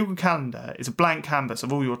this, but Google Calendar is a blank canvas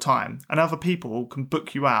of all your time, and other people can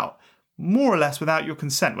book you out more or less without your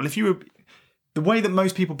consent. Well, the way that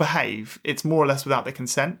most people behave, it's more or less without their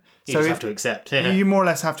consent. You just have to accept. Yeah. You more or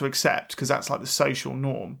less have to accept because that's like the social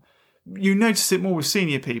norm. You notice it more with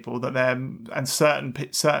senior people and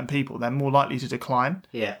certain people, they're more likely to decline.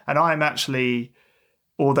 Yeah. And I'm actually,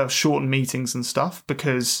 or they'll shorten meetings and stuff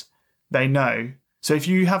because they know. So if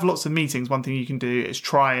you have lots of meetings, one thing you can do is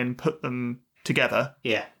try and put them together.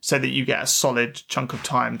 Yeah. So that you get a solid chunk of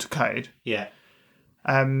time to code. Yeah.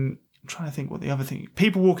 I'm trying to think what the other thing.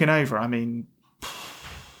 People walking over,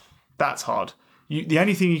 that's hard. The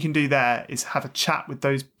only thing you can do there is have a chat with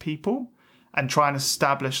those people and try and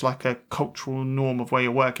establish like a cultural norm of where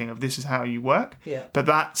you're working, of this is how you work. Yeah. But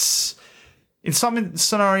that's, in some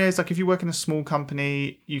scenarios, like if you work in a small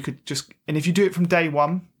company, you could just, and if you do it from day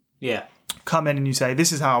one, come in and you say,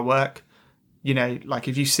 this is how I work. Like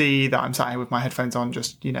if you see that I'm sat here with my headphones on,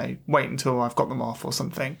 just, wait until I've got them off or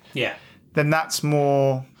something. Yeah. Then that's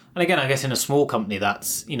more. And again, I guess in a small company,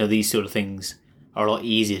 that's, these sort of things are a lot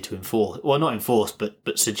easier to enforce. Well, not enforce,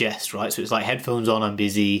 but suggest, right? So it's like headphones on, I'm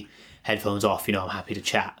busy. Headphones off, I'm happy to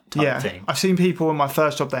chat type thing. I've seen people in my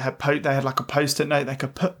first job, they had like a post-it note they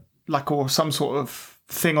could put like, or some sort of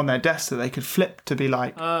thing on their desk that they could flip to be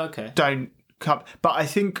like, don't come. But I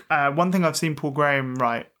think one thing I've seen Paul Graham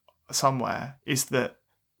write somewhere is that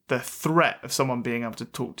the threat of someone being able to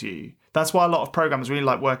talk to you. That's why a lot of programmers really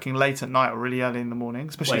like working late at night or really early in the morning,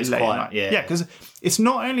 especially late at night. Yeah, because it's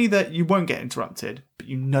not only that you won't get interrupted, but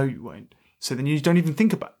you won't. So then you don't even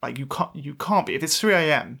think about it. Like you can't be. If it's 3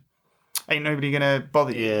 a.m, ain't nobody going to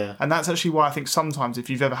bother you. Yeah. And that's actually why I think sometimes if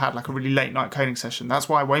you've ever had like a really late night coding session, that's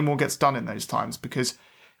why way more gets done in those times, because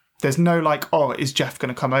there's no like, oh, is Jeff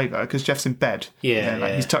going to come over? Because Jeff's in bed.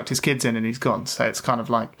 He's tucked his kids in and he's gone. So it's kind of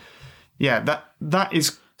like, that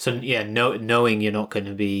is. So knowing you're not going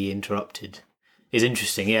to be interrupted is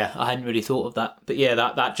interesting. Yeah, I hadn't really thought of that. But yeah,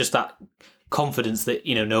 that confidence that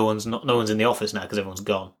no one's in the office now because everyone's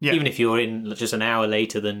gone. Yeah. Even if you're in just an hour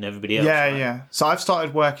later than everybody else. Yeah, right? yeah. So I've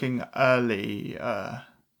started working early, but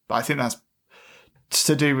I think that's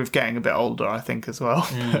to do with getting a bit older, I think, as well.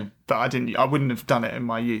 But I wouldn't have done it in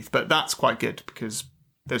my youth. But that's quite good because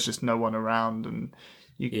there's just no one around, and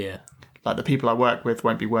like the people I work with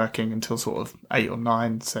won't be working until sort of 8 or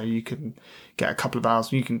 9, so you can get a couple of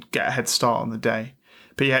hours, you can get a head start on the day.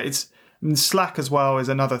 But yeah, Slack as well is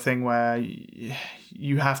another thing where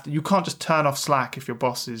you can't just turn off Slack if your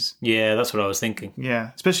boss is. Yeah, that's what I was thinking.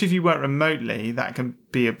 Yeah, especially if you work remotely, that can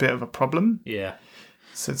be a bit of a problem. Yeah.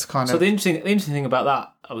 So it's kind of. So the interesting thing about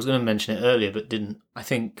that, I was going to mention it earlier, but didn't. I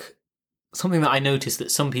think something that I noticed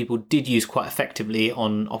that some people did use quite effectively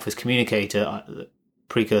on Office Communicator,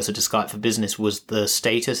 precursor to Skype for Business, was the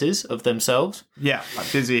statuses of themselves. Yeah,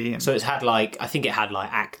 like busy. So it had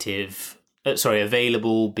active.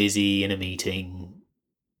 Available, busy, in a meeting,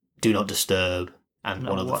 do not disturb, and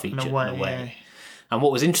one other feature, away. Yeah. And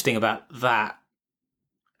what was interesting about that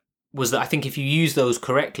was that I think if you use those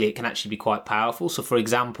correctly, it can actually be quite powerful. So, for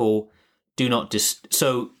example,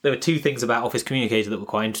 so there were two things about Office Communicator that were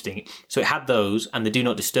quite interesting. So it had those, and the do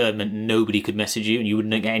not disturb meant nobody could message you, and you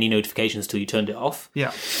wouldn't get any notifications until you turned it off.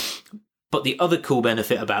 Yeah. But the other cool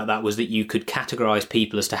benefit about that was that you could categorize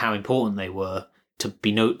people as to how important they were. So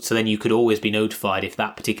then you could always be notified if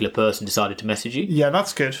that particular person decided to message you. Yeah,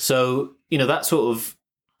 that's good. So, that sort of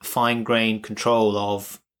fine-grained control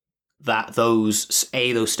of those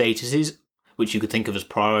statuses, which you could think of as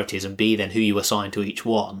priorities, and B, then who you assign to each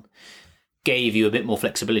one, gave you a bit more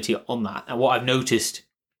flexibility on that. And what I've noticed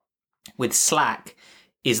with Slack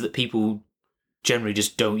is that people generally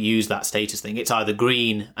just don't use that status thing. It's either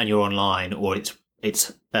green and you're online, or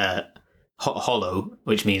it's hollow,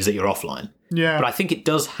 which means that you're offline. Yeah, but I think it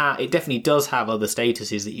definitely does have other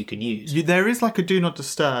statuses that you can use. There is like a do not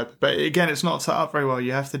disturb, but again, it's not set up very well.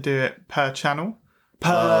 You have to do it per channel,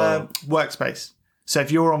 per workspace. So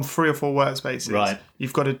if you're on 3 or 4 workspaces, right,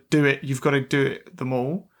 you've got to do it. You've got to do it them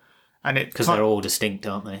all, and because they're all distinct,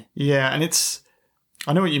 aren't they? Yeah, and it's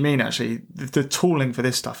I know what you mean, actually. The tooling for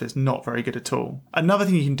this stuff is not very good at all. Another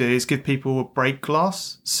thing you can do is give people a break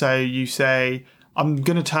glass. So you say, I'm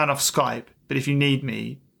going to turn off Skype, but if you need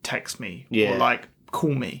me, text me. Yeah. Or like,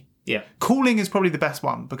 call me. Yeah. Calling is probably the best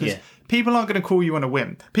one because people aren't going to call you on a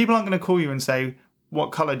whim. People aren't going to call you and say,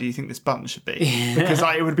 what colour do you think this button should be? Because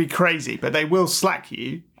it would be crazy. But they will Slack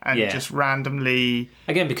you and just randomly...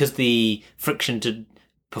 Again, because the friction to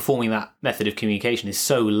performing that method of communication is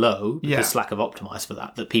so low, because Slack have optimised for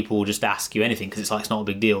that people will just ask you anything because it's like, it's not a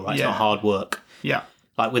big deal, right? It's not hard work. Yeah.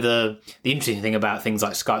 Like with the interesting thing about things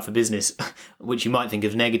like Skype for Business, which you might think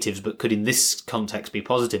of negatives, but could in this context be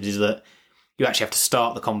positives, is that you actually have to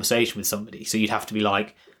start the conversation with somebody. So you'd have to be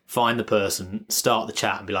like, find the person, start the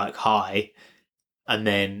chat and be like, hi, and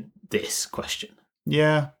then this question.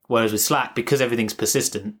 Yeah. Whereas with Slack, because everything's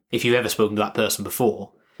persistent, if you've ever spoken to that person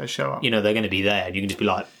before, they show up. They're going to be there, and you can just be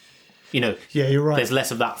like, yeah, you're right. There's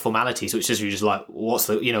less of that formality, so it's just you're just like, what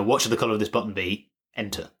should the colour of this button be?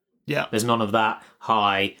 Enter. Yeah. There's none of that.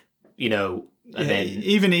 Hi, and then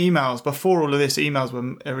even emails. Before all of this, emails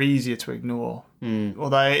are easier to ignore.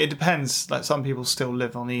 Although it depends. Like some people still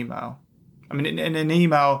live on email. I mean, in an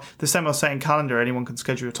email, the same as saying calendar, anyone can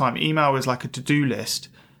schedule your time. Email is like a to-do list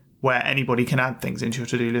where anybody can add things into your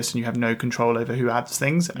to-do list and you have no control over who adds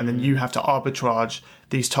things. And then you have to arbitrage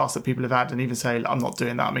these tasks that people have had and even say, I'm not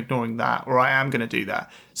doing that, I'm ignoring that, or I am going to do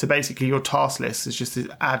that. So basically your task list is just this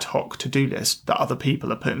ad hoc to-do list that other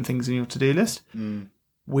people are putting things in your to-do list.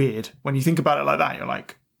 Weird. When you think about it like that, you're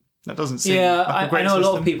like, that doesn't seem like a great I know system. a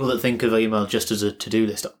lot of people that think of email just as a to-do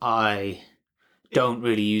list. I don't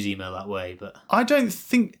really use email that way, but... I don't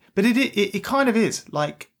think... But it kind of is.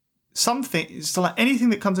 Like, something, so like anything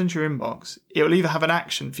that comes into your inbox, it will either have an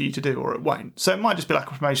action for you to do or it won't. So it might just be like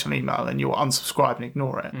a promotional email and you'll unsubscribe and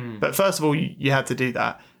ignore it. But first of all, you had to do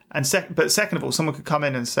that. And second of all, someone could come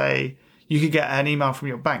in and say, you could get an email from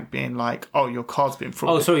your bank being like, oh, your card's been frauded.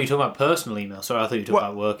 Oh, sorry, you're talking about personal email. Sorry, I thought you were talking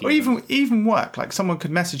about work email. Or even work. Like someone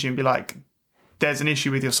could message you and be like, there's an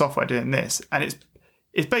issue with your software doing this. And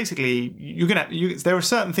it's basically, there are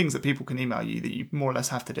certain things that people can email you that you more or less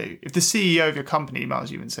have to do. If the CEO of your company emails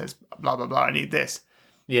you and says, blah, blah, blah, I need this.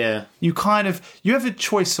 Yeah. You have a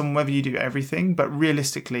choice on whether you do everything, but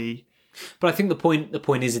realistically... But I think the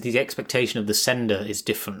point is that the expectation of the sender is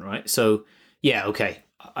different, right? So, yeah, okay,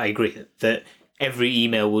 I agree that every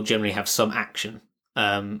email will generally have some action.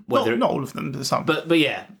 Whether not all of them, but some. But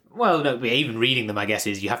yeah, well, no, even reading them, I guess,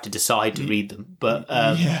 is you have to decide to read them. But,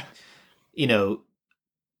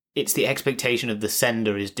 it's the expectation of the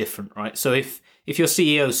sender is different, right? So if your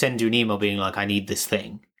CEO sends you an email being like, I need this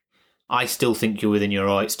thing, I still think you're within your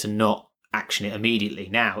rights to not action it immediately.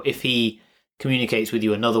 Now, if he communicates with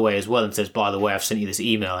you another way as well and says, by the way, I've sent you this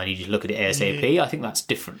email, I need you to look at it ASAP, I think that's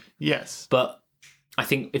different. Yes. But I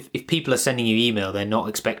think if people are sending you email, they're not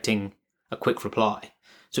expecting a quick reply.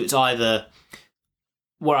 So it's either,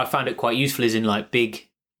 where I found it quite useful is in like big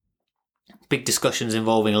discussions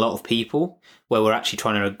involving a lot of people, where we're actually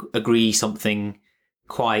trying to agree something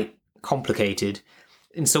quite complicated.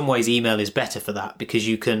 In some ways, email is better for that because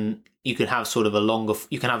you can have sort of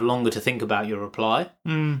longer to think about your reply.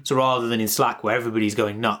 So rather than in Slack where everybody's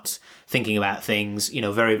going nuts thinking about things,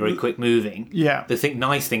 very, very quick moving. Yeah. The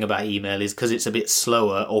nice thing about email is because it's a bit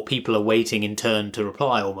slower or people are waiting in turn to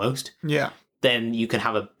reply almost. Yeah. Then you can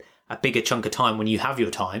have a bigger chunk of time when you have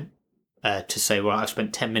your time to say, well, I've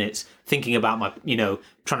spent 10 minutes thinking about my,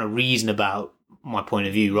 trying to reason about my point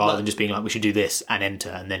of view rather than just being like, we should do this and enter.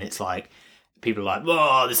 And then it's like, people are like,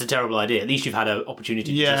 oh, this is a terrible idea. At least you've had an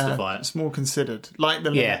opportunity to justify it. It's more considered. Like the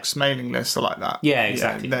Linux mailing lists are like that. Yeah,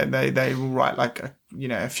 exactly. They will write like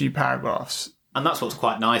a few paragraphs. And that's what's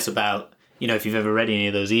quite nice about, if you've ever read any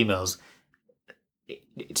of those emails,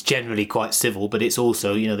 it's generally quite civil, but it's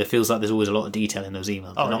also, there feels like there's always a lot of detail in those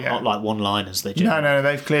emails. They're not like one-liners. No,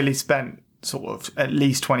 they've clearly spent sort of at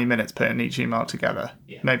least 20 minutes putting each email together,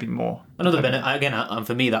 maybe more. Another benefit, again, and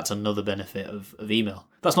for me, that's another benefit of email.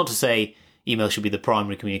 That's not to say email should be the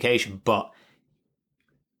primary communication, but,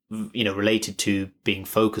 related to being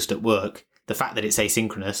focused at work, the fact that it's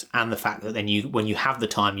asynchronous and the fact that then when you have the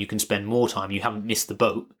time, you can spend more time, you haven't missed the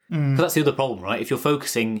boat. Because that's the other problem, right? If you're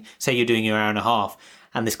focusing, say you're doing your hour and a half,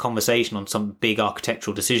 and this conversation on some big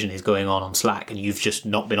architectural decision is going on Slack and you've just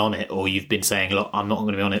not been on it, or you've been saying, look, I'm not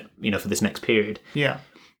going to be on it, for this next period. Yeah.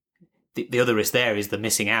 The other risk there is the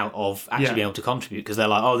missing out of actually being able to contribute because they're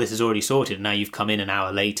like, oh, this is already sorted. And now you've come in an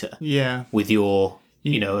hour later with your,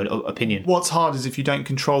 opinion. What's hard is if you don't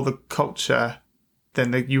control the culture,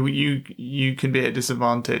 then you can be at a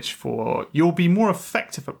disadvantage you'll be more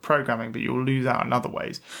effective at programming, but you'll lose out in other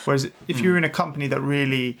ways. Whereas if you're in a company that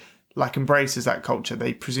really like embraces that culture,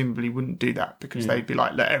 they presumably wouldn't do that, because they'd be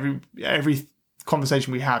like, look, every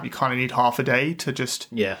conversation we have, you kind of need half a day to just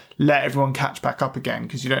let everyone catch back up again,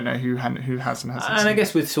 because you don't know who has and hasn't. And I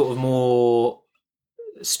guess with sort of more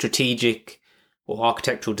strategic or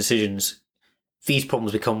architectural decisions, these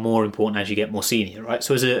problems become more important as you get more senior, right?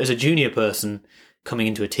 So as a junior person coming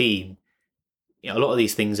into a team, a lot of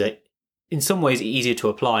these things are in some ways easier to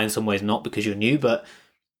apply, in some ways not, because you're new, but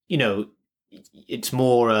it's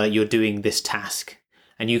more you're doing this task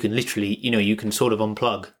and you can literally, you can sort of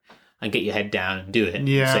unplug and get your head down and do it and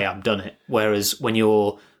say, I've done it. Whereas when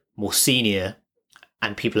you're more senior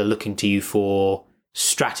and people are looking to you for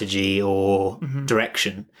strategy or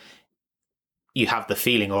direction, you have the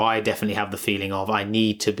feeling, or I definitely have the feeling of, I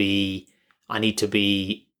need to be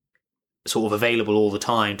sort of available all the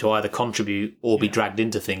time to either contribute or be dragged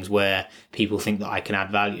into things where people think that I can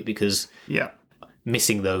add value, because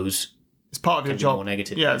missing those, it's part of your job. More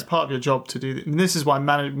negative. Yeah, it's part of your job to do. And this is why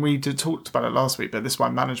we talked about it last week, but this is why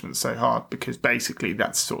management's so hard, because basically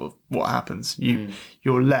that's sort of what happens.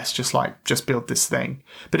 You're less just build this thing.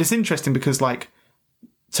 But it's interesting because, like,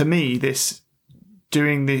 to me, this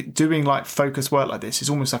doing like focus work like this is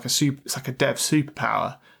almost like it's like a dev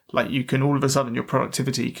superpower. Like, you can all of a sudden your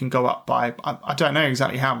productivity can go up by, I don't know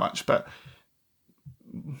exactly how much, but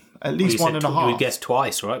at least 1.5. You would guess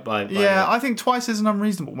twice, right? I think twice isn't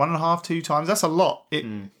unreasonable. 1.5, 2 times, that's a lot.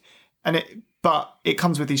 But it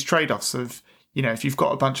comes with these trade-offs of, if you've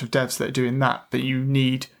got a bunch of devs that are doing that, but you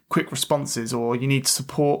need quick responses, or you need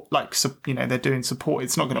support, they're doing support,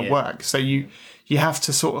 it's not going to work. So you have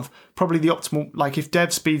to sort of, probably the optimal, like, if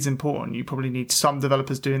dev speed's important, you probably need some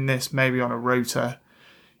developers doing this, maybe on a rota.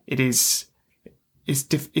 It's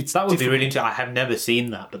that would be really interesting. I have never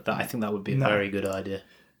seen that, but I think that would be a very good idea.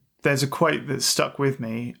 There's a quote that stuck with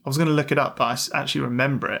me. I was going to look it up, but I actually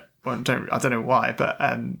remember it. Well, I don't know why, but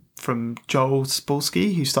from Joel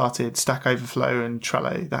Spolsky, who started Stack Overflow and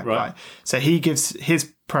Trello, that guy. So he gives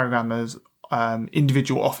his programmers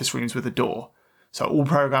individual office rooms with a door. So all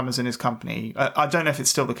programmers in his company, I don't know if it's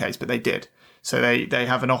still the case, but they did. So they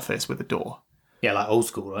have an office with a door. Yeah, like old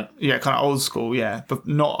school, right? Yeah, kind of old school, yeah. But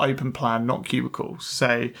not open plan, not cubicles.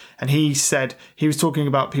 So, and he said, he was talking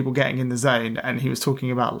about people getting in the zone, and he was talking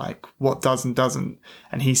about, like, what does and doesn't.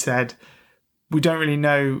 And he said, we don't really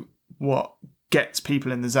know what gets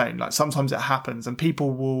people in the zone. Like, sometimes it happens and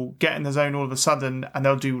people will get in the zone all of a sudden, and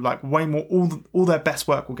they'll do like way more, all their best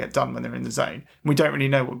work will get done when they're in the zone. And we don't really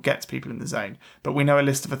know what gets people in the zone, but we know a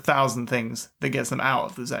list of 1,000 things that gets them out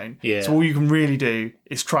of the zone. Yeah. So all you can really do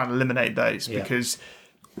is try and eliminate those, because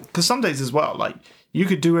some days as well, like, you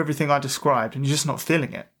could do everything I described and you're just not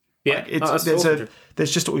feeling it. Yeah, like,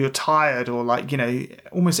 there's just, or you're tired, or like,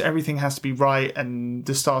 almost everything has to be right and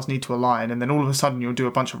the stars need to align, and then all of a sudden you'll do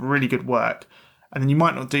a bunch of really good work, and then you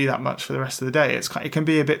might not do that much for the rest of the day. It can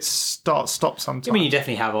be a bit start-stop sometimes. I mean, you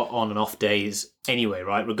definitely have on and off days anyway,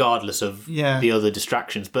 right? Regardless of the other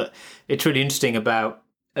distractions. But it's really interesting about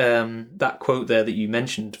that quote there that you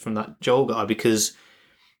mentioned from that Joel guy, because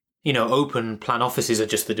open plan offices are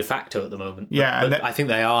just the de facto at the moment. Yeah. But I think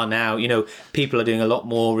they are now. People are doing a lot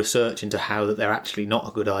more research into how that they're actually not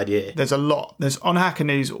a good idea. There's on Hacker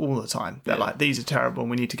News all the time. They're like, these are terrible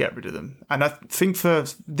and we need to get rid of them. And I think for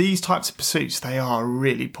these types of pursuits, they are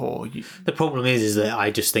really poor. The problem is that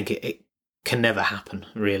I just think it can never happen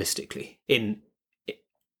realistically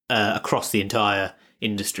across the entire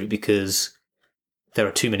industry, because there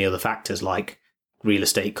are too many other factors like real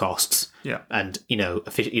estate costs, and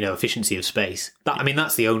efficiency of space. I think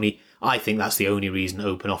that's the only reason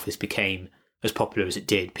Open Office became as popular as it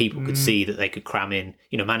did. People could see that they could cram in,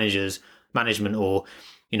 management, or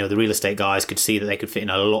the real estate guys could see that they could fit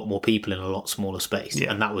in a lot more people in a lot smaller space,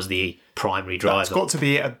 and that was the primary driver. That's got to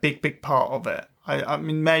be a big part of it. I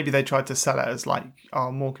mean, maybe they tried to sell it as like,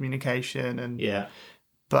 more communication and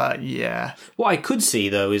but What I could see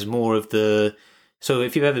though is more of so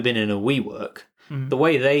if you've ever been in a WeWork, the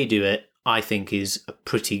way they do it, I think, is a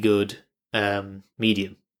pretty good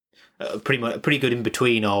medium. Pretty good in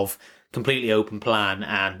between of completely open plan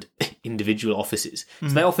and individual offices. So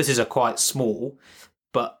their offices are quite small,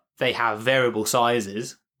 but they have variable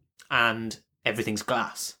sizes and everything's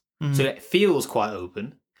glass. So it feels quite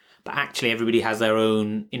open, but actually everybody has their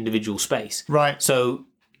own individual space. Right. So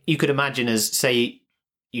you could imagine as, say,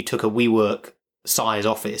 you took a WeWork size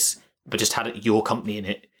office, but just had your company in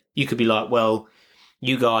it. You could be like, well,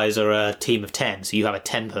 you guys are a team of 10, so you have a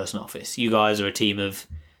 10-person office. You guys are a team of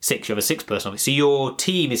 6, you have a 6-person office. So your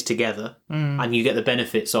team is together, and you get the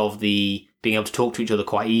benefits of the being able to talk to each other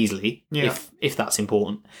quite easily, if that's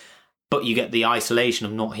important. But you get the isolation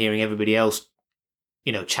of not hearing everybody else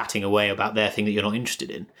chatting away about their thing that you're not interested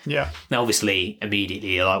in. Yeah. Now, obviously,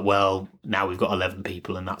 immediately you're like, well, now we've got 11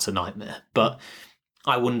 people and that's a nightmare. But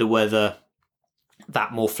I wonder whether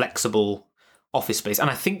that more flexible office space, and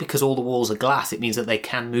I think because all the walls are glass, it means that they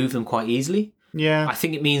can move them quite easily. Yeah. I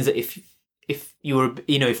think it means that if you were,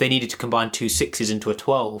 if they needed to combine two 6s into a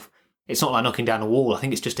 12, it's not like knocking down a wall. I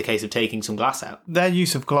think it's just a case of taking some glass out. Their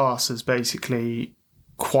use of glass is basically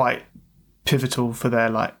quite pivotal for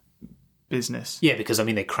their business. Yeah, because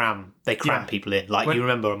they cram people in. Like, you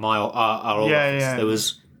remember our old office, there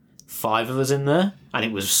was 5 of us in there, and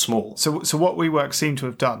it was small. So what WeWork seem to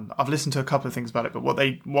have done, I've listened to a couple of things about it, but what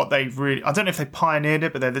they really, I don't know if they pioneered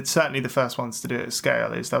it, but they're certainly the first ones to do it at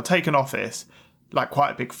scale, is they'll take an office, like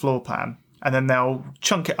quite a big floor plan, and then they'll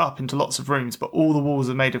chunk it up into lots of rooms, but all the walls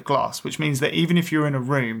are made of glass, which means that even if you're in a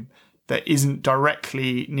room that isn't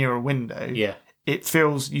directly near a window, it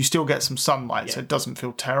feels, you still get some sunlight, so it doesn't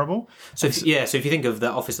feel terrible. So if you think of the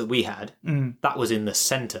office that we had, that was in the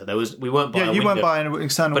centre. We weren't by a window. You weren't by an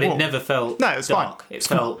external wall. But wall. it never felt No, it was dark. fine. It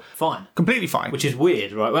felt fine. Completely fine. Which is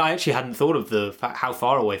weird, right? Well, I actually hadn't thought of how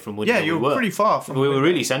far away from window you were pretty far from we were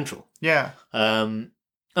really central. Yeah. And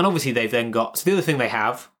obviously they've then got... So the other thing they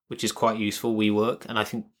have, which is quite useful, WeWork, and I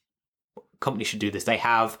think companies should do this, they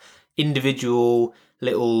have individual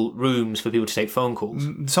little rooms for people to take phone calls.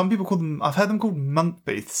 Some people call them, I've heard them called monk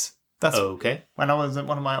booths. That's okay. When I was at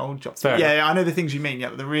one of my old jobs. Fair yeah, I know the things you mean. Yeah,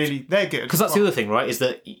 they're good. Because that's the other thing, right? Is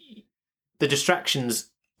that the distractions.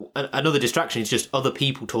 Another distraction is just other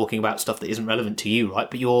people talking about stuff that isn't relevant to you, right?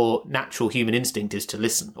 But your natural human instinct is to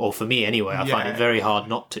listen, or for me anyway. I find it very hard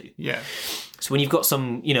not to. Yeah. So when you've got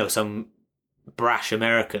some brash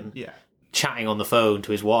American, chatting on the phone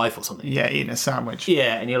to his wife or something, eating a sandwich,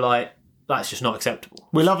 and you're like, that's just not acceptable.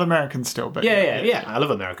 We love Americans still, but yeah, I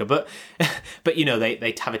love America, but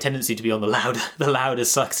they have a tendency to be on the louder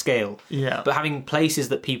scale. Yeah. But having places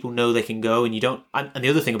that people know they can go, and you don't, and the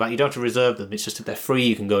other thing about it, you don't have to reserve them. It's just if they're free,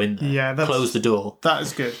 you can go in there. Yeah, close the door. That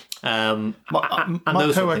is good. My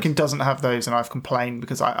co-working doesn't have those, and I've complained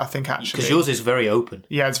because I think actually because yours is very open.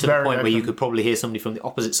 Yeah, it's to very the point open. where you could probably hear somebody from the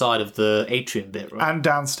opposite side of the atrium bit, right? And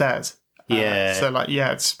downstairs.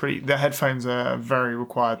 Yeah. It's pretty. The headphones are very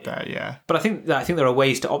required there. Yeah. But I think there are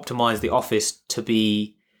ways to optimize the office to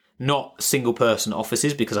be not single person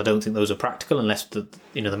offices, because I don't think those are practical unless the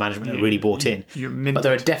management are really bought in. But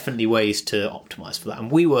there are definitely ways to optimize for that,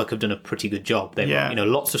 and WeWork have done a pretty good job. They've got,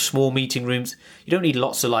 lots of small meeting rooms. You don't need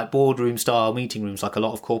lots of boardroom style meeting rooms like a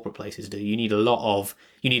lot of corporate places do. You need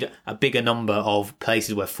a bigger number of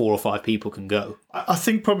places where 4 or 5 people can go. I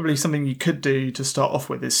think probably something you could do to start off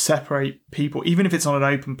with is separate people, even if it's on an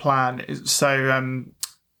open plan. So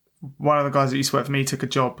one of the guys that used to work for me took a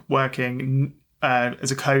job working as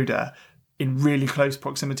a coder in really close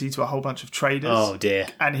proximity to a whole bunch of traders. Oh dear.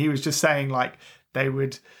 And he was just saying they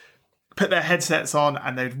would put their headsets on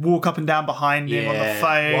and they'd walk up and down behind him on the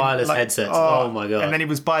phone. Wireless headsets. Oh my God. And then he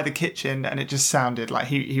was by the kitchen and it just sounded like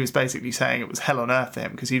he was basically saying it was hell on earth to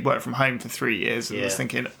him because he'd worked from home for 3 years and was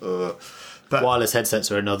thinking, ugh. But wireless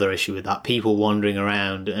headsets are another issue with that. People wandering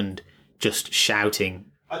around and just shouting.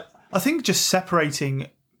 I think just separating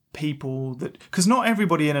people that, because not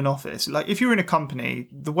everybody in an office, like if you're in a company,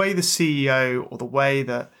 the way the CEO or the way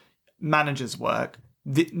that managers work,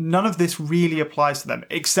 none of this really applies to them,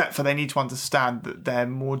 except for they need to understand that their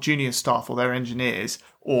more junior staff or their engineers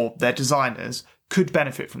or their designers could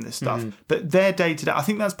benefit from this stuff. But their day-to-day, I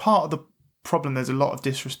think that's part of the problem. There's a lot of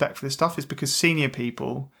disrespect for this stuff is because senior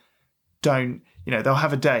people don't, they'll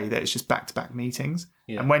have a day that it's just back-to-back meetings.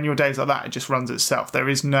 Yeah. And when your day's like that, it just runs itself. There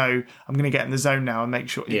is no, I'm going to get in the zone now and make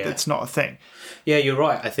sure it's not a thing. Yeah, you're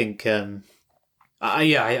right. I think,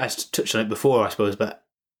 I touched on it before, I suppose, but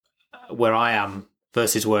where I am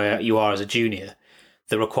versus where you are as a junior,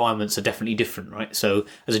 the requirements are definitely different, right? So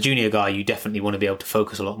as a junior guy, you definitely want to be able to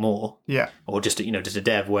focus a lot more. Yeah. Or just a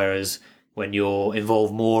dev, whereas when you're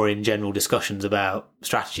involved more in general discussions about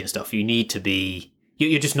strategy and stuff, you need to be...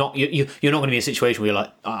 You're just not. You're not going to be in a situation where you're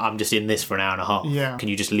like, I'm just in this for an hour and a half. Yeah. Can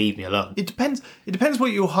you just leave me alone? It depends. It depends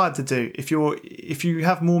what you're hired to do. If you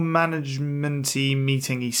have more management-y,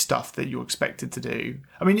 meeting-y stuff that you're expected to do.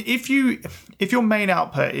 I mean, if your main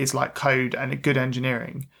output is like code and good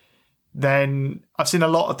engineering, then I've seen a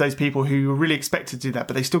lot of those people who are really expected to do that,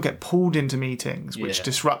 but they still get pulled into meetings which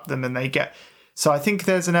disrupt them, and they get. So I think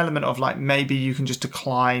there's an element of maybe you can just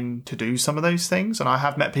decline to do some of those things. And I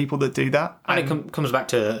have met people that do that. And it comes back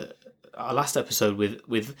to our last episode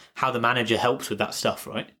with how the manager helps with that stuff,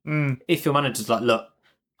 right? If your manager's like, look,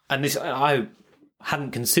 and this, I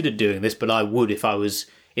hadn't considered doing this, but I would if I was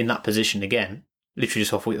in that position again, literally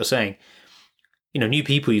just off what you're saying. New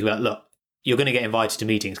people, you go like, look, you're going to get invited to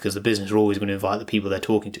meetings because the business are always going to invite the people they're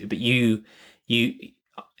talking to, but you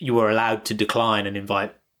are allowed to decline and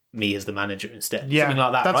invite me as the manager instead. Yeah, something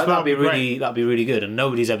like that, that's right? That'd great. be really good. And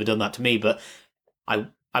nobody's ever done that to me, but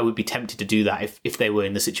I would be tempted to do that if they were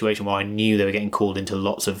in the situation where I knew they were getting called into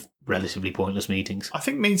lots of relatively pointless meetings. I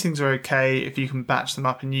think meetings are okay if you can batch them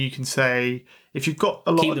up and you can say, if you've got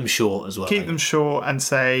a lot, keep them short as well. Keep them short and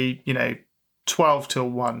say, 12 till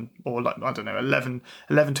 1, or like, I don't know, 11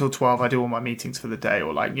 till 12, I do all my meetings for the day,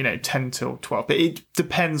 or 10 till 12. But it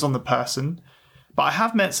depends on the person. But I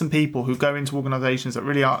have met some people who go into organisations that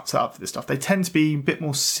really aren't set up for this stuff. They tend to be a bit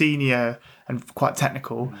more senior and quite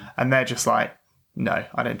technical, and they're just like, no,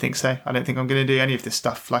 I don't think so. I don't think I'm going to do any of this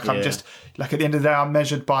stuff. I'm just, at the end of the day, I'm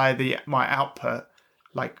measured by my output.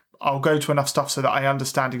 I'll go to enough stuff so that I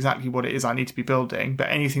understand exactly what it is I need to be building. But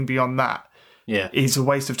anything beyond that is a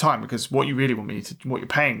waste of time, because what you really want what you're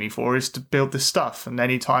paying me for is to build this stuff. And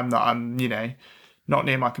any time that I'm, not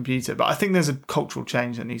near my computer. But I think there's a cultural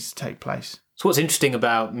change that needs to take place. So what's interesting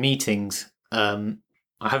about meetings, I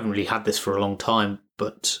haven't really had this for a long time,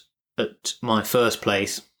 but at my first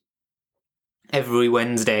place, every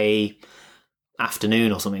Wednesday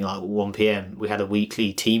afternoon or something like 1 p.m, we had a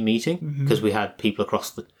weekly team meeting because we had people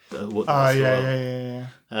across the world. Yeah.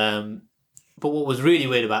 But what was really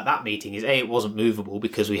weird about that meeting is, it wasn't movable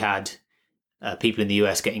because we had people in the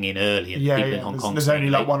US getting in early and people in Hong Kong. There's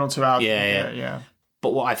only 1 or 2 hours. Yeah.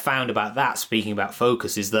 But what I found about that, speaking about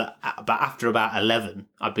focus, is that after about 11,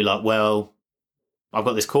 I'd be like, well, I've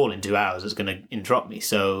got this call in 2 hours that's going to interrupt me.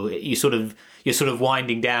 So you're sort of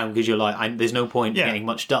winding down because you're like, there's no point getting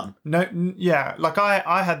much done. No, yeah.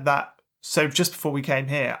 I had that. So just before we came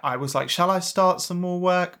here, I was like, shall I start some more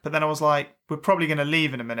work? But then I was like, we're probably going to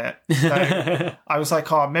leave in a minute. So I was like,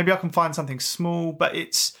 maybe I can find something small. But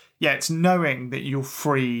it's knowing that you're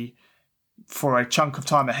free for a chunk of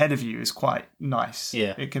time ahead of you is quite nice.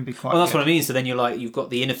 Yeah. It can be quite Well, that's good. what I mean. So then you're like, you've got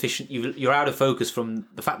the inefficient, you're out of focus from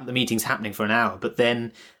the fact that the meeting's happening for an hour, but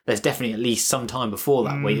then there's definitely at least some time before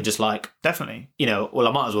that where you're just like, definitely, well,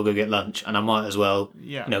 I might as well go get lunch, and I might as well,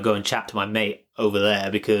 go and chat to my mate over there,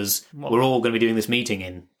 because we're all going to be doing this meeting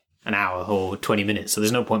in an hour or 20 minutes. So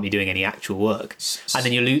there's no point me doing any actual work. And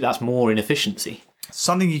then that's more inefficiency.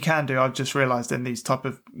 Something you can do, I've just realised in these type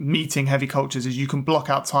of meeting heavy cultures, is you can block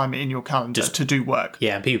out time in your calendar to do work.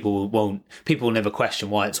 Yeah, and people will never question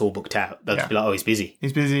why it's all booked out. They'll just be like, oh, he's busy.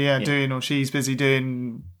 He's busy, doing, or she's busy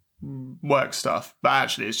doing work stuff. But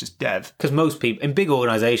actually, it's just dev. Because most people, in big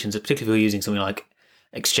organisations, particularly if you're using something like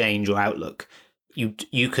Exchange or Outlook, you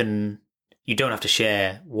don't have to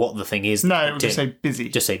share what the thing is. No, it would just say busy.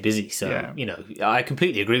 Just say busy. So, I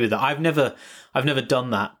completely agree with that. I've never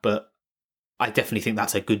done that, but I definitely think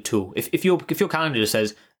that's a good tool. If your calendar just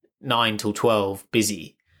says 9 till 12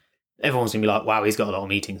 busy, everyone's going to be like, wow, he's got a lot of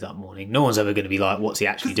meetings that morning. No one's ever going to be like, what's he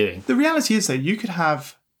actually doing? The reality is, though, you could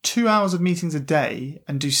have 2 hours of meetings a day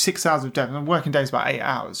and do 6 hours of dev. And a working day is about 8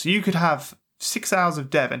 hours. So you could have 6 hours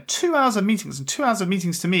of dev and 2 hours of meetings. And 2 hours of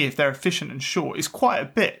meetings, to me, if they're efficient and short, is quite a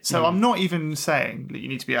bit. So I'm not even saying that you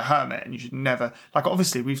need to be a hermit and you should never...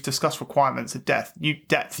 obviously, we've discussed requirements of depth. You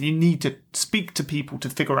need to speak to people to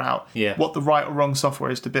figure out what the right or wrong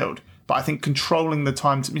software is to build. But I think controlling the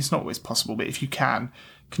times... it's not always possible, but if you can,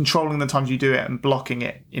 controlling the times you do it and blocking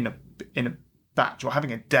it in a batch, or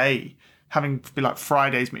having a day, having to be like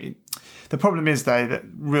Friday's meeting... The problem is, though, that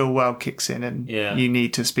real world kicks in and you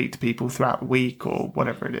need to speak to people throughout the week or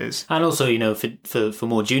whatever it is. And also, for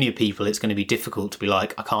more junior people, it's going to be difficult to be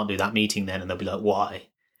like, I can't do that meeting then. And they'll be like, why?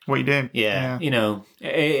 What are you doing? Yeah.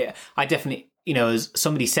 I definitely, as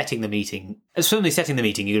somebody setting the meeting, you're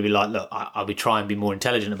going to be like, look, I'll be trying to be more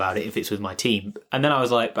intelligent about it if it's with my team. And then I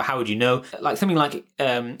was like, but how would you know? Like something like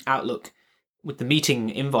Outlook, with the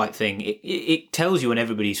meeting invite thing, it tells you when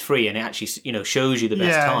everybody's free, and it actually, shows you the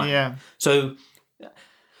best time. Yeah. So,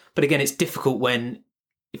 but again, it's difficult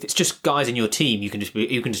if it's just guys in your team, you can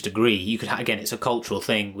just agree. You could, again, it's a cultural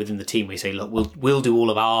thing within the team where you say, look, we'll do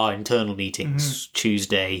all of our internal meetings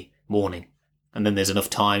Tuesday morning, and then there's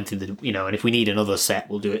enough time to and if we need another set,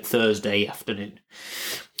 we'll do it Thursday afternoon.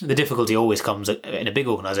 The difficulty always comes in a big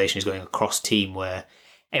organisation is going across team where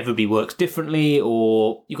everybody works differently,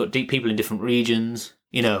 or you've got people in different regions.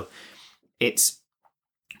 It's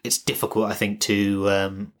difficult. I think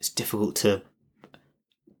it's difficult to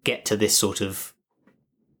get to this sort of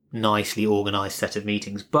nicely organised set of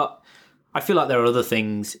meetings. But I feel like there are other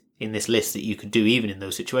things in this list that you could do even in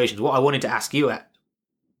those situations. What I wanted to ask you,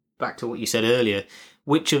 back to what you said earlier,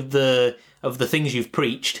 which of the things you've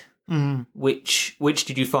preached, which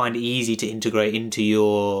did you find easy to integrate into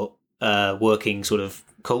your working sort of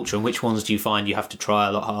culture, and which ones do you find you have to try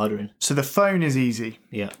a lot harder in? So the phone is easy.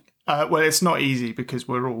 Yeah. Well, it's not easy because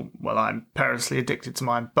I'm perilously addicted to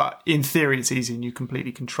mine, but in theory it's easy and you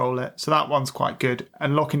completely control it. So that one's quite good.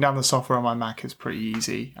 And locking down the software on my Mac is pretty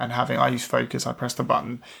easy. And I use Focus, I press the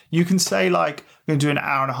button. You can say like, I'm going to do an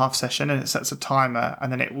hour and a half session and it sets a timer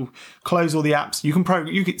and then it will close all the apps.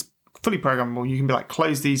 It's fully programmable. You can be like,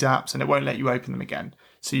 close these apps and it won't let you open them again.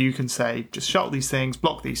 So you can say, just shut all these things,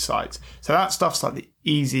 block these sites. So that stuff's like the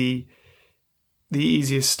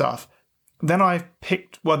easiest stuff. Then I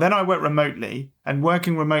work remotely, and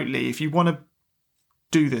working remotely, if you want to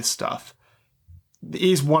do this stuff, it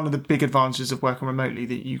is one of the big advantages of working remotely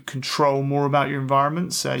that you control more about your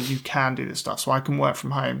environment, so you can do this stuff. So I can work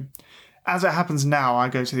from home. As it happens now, I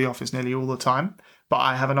go to the office nearly all the time, but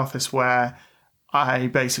I have an office where I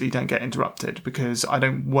basically don't get interrupted because I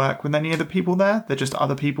don't work with any other people there. They're just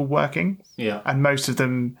other people working. Yeah. And most of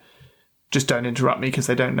them just don't interrupt me because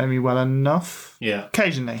they don't know me well enough. Yeah.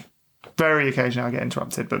 Occasionally. Very occasionally I get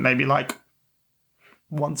interrupted, but maybe like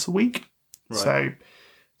once a week. Right.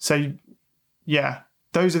 So yeah,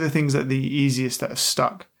 those are the things that are the easiest that have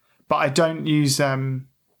stuck. But I don't use,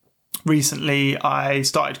 recently I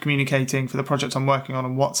started communicating for the project I'm working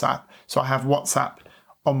on WhatsApp. So I have WhatsApp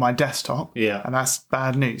on my desktop. Yeah. And that's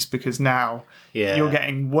bad news because now you're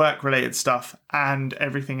getting work-related stuff and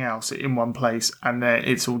everything else in one place, and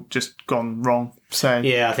it's all just gone wrong. So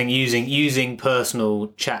yeah, I think using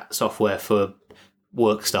personal chat software for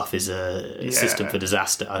work stuff is a system for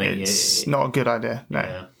disaster. I think it's not a good idea.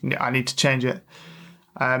 No, I need to change it.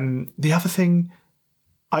 The other thing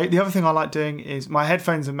I like doing is my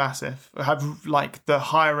headphones are massive. I have like the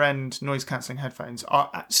higher end noise cancelling headphones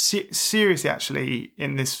are seriously actually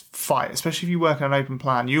in this fight, especially if you work on an open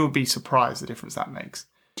plan, you will be surprised the difference that makes.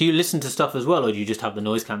 Do you listen to stuff as well, or do you just have the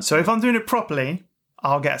noise cancelling? So if I'm doing it properly,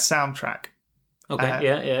 I'll get a soundtrack.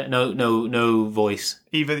 Okay, no voice.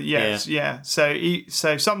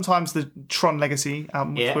 So sometimes the Tron Legacy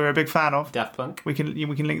album, which we're a big fan of, Daft Punk. We can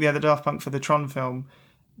link the other Daft Punk for the Tron film,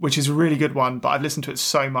 which is a really good one, but I've listened to it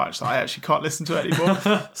so much that I actually can't listen to it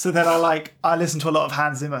anymore. So then I listen to a lot of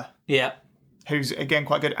Hans Zimmer. Yeah. Who's, again,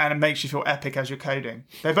 quite good, and it makes you feel epic as you're coding.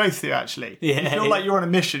 They both do, actually. Yeah. You feel like you're on a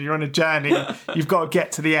mission, you're on a journey, you've got to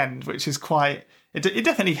get to the end, which is quite... It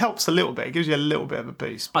definitely helps a little bit. It gives you a little bit of a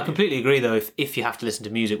boost. I completely agree, though, if you have to listen to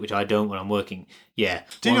music, which I don't when I'm working, yeah.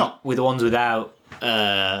 Do you not? With the ones without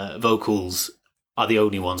vocals are the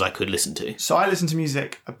only ones I could listen to. So I listen to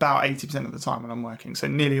music about 80% of the time when I'm working, so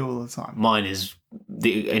nearly all the time. Mine is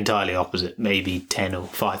the entirely opposite, maybe 10 or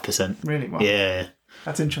 5%. Really? Wow. Yeah.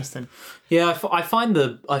 That's interesting. Yeah, I find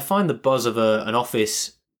the buzz of an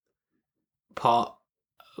office part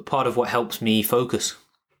of what helps me focus.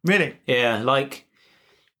 Really? Yeah, like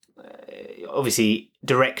obviously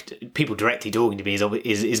people directly talking to me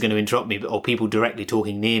is going to interrupt me, or people directly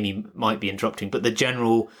talking near me might be interrupting. But the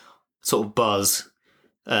general sort of buzz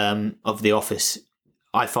of the office,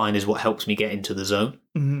 I find, is what helps me get into the zone.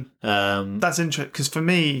 Mm-hmm. That's interesting because for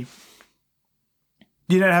me,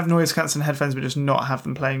 you don't have noise cancelling headphones, but just not have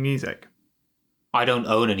them playing music. I don't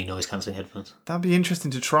own any noise cancelling headphones. That'd be interesting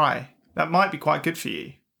to try. That might be quite good for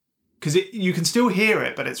you. Because you can still hear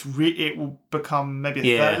it, but it will become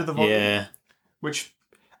maybe a third of the volume. Yeah.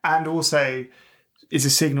 And also is a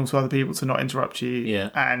signal to other people to not interrupt you. Yeah.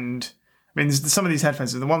 And I mean, some of these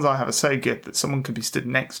headphones, the ones I have, are so good that someone could be stood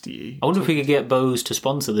next to you. I wonder if we could get Bose to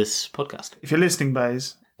sponsor this podcast. If you're listening,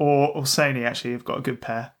 Bose, or Sony, actually, have got a good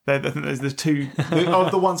pair. I think there's the two of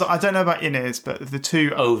the ones that I don't know about in-ears, but the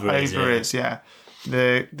two over-ears, yeah.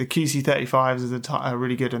 The QC35s are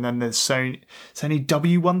really good, and then there's Sony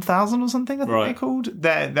W1000 or something, I think they're called.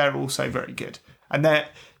 They're also very good, and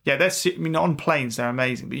on planes they're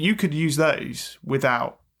amazing. But you could use those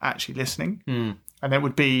without actually listening, and it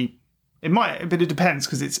would be. It might, but it depends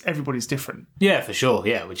because everybody's different. Yeah, for sure.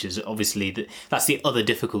 Yeah, which is obviously that's the other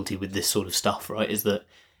difficulty with this sort of stuff, right? Is that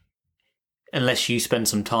unless you spend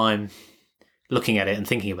some time looking at it and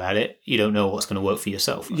thinking about it, you don't know what's going to work for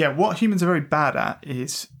yourself. Right? Yeah, what humans are very bad at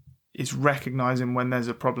is recognizing when there's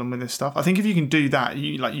a problem with this stuff. I think if you can do that,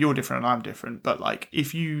 you're different and I'm different. But like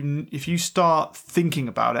if you start thinking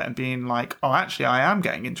about it and being like, oh, actually, I am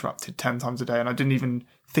getting interrupted 10 times a day, and I didn't even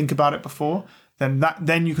think about it before.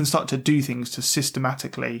 Then you can start to do things to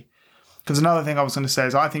systematically. Because another thing I was going to say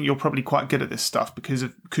is I think you're probably quite good at this stuff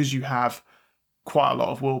because you have quite a lot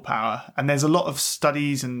of willpower, and there's a lot of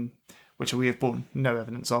studies which we have borne no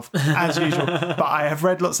evidence of, as usual. But I have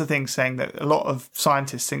read lots of things saying that a lot of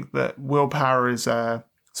scientists think that willpower is a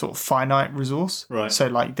sort of finite resource. Right. So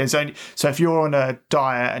if you're on a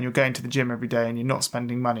diet and you're going to the gym every day and you're not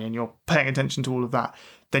spending money and you're paying attention to all of that,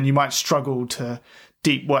 then you might struggle to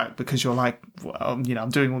deep work because you're like, well, I'm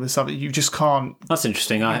doing all this stuff. You just can't. That's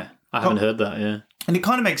interesting. I haven't heard that, yeah. And it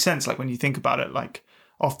kind of makes sense, like when you think about it, like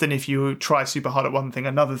often if you try super hard at one thing,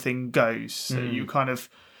 another thing goes. So you kind of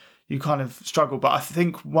struggle. But I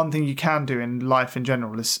think one thing you can do in life in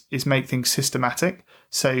general is make things systematic.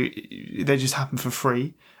 So they just happen for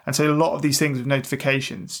free. And so a lot of these things with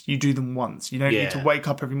notifications, you do them once. You don't need to wake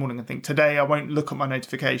up every morning and think, today I won't look at my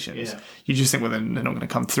notifications. Yeah. You just think, well, then they're not going to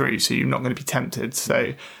come through. So you're not going to be tempted.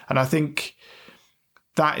 So, and I think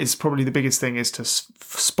that is probably the biggest thing, is to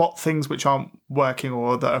spot things which aren't working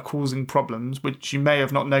or that are causing problems, which you may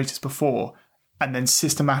have not noticed before, and then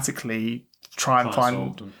systematically try and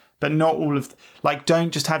find, but not all of, like,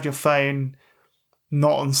 don't just have your phone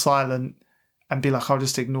not on silent and be like, I'll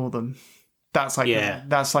just ignore them. That's like,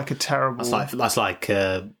 that's like a terrible. That's like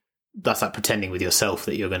pretending with yourself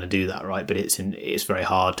that you're going to do that, right? But it's very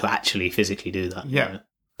hard to actually physically do that. Yeah. You know?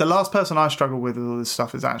 The last person I struggle with all this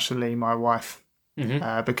stuff is actually my wife.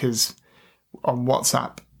 Because on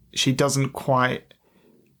WhatsApp, she doesn't quite.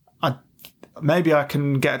 Maybe I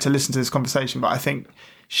can get her to listen to this conversation, but I think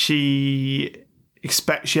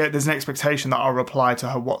there's an expectation that I'll reply to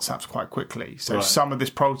her WhatsApps quite quickly. So some of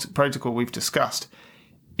this protocol we've discussed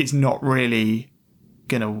is not really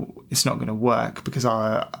it's not gonna work, because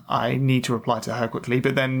I need to reply to her quickly.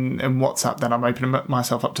 But then in WhatsApp, then I'm opening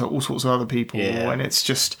myself up to all sorts of other people, and it's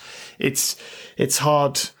just it's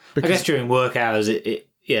hard. Because I guess during work hours,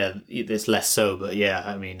 it's less so. But yeah,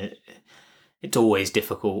 I mean, it's always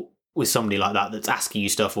difficult with somebody like that that's asking you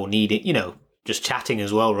stuff or needing, just chatting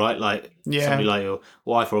as well, right? Like somebody like your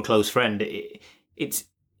wife or a close friend. It's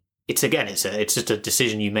just a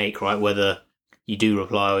decision you make, right? Whether you do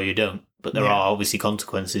reply or you don't. But there are obviously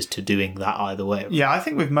consequences to doing that either way. Yeah, I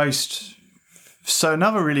think with most. So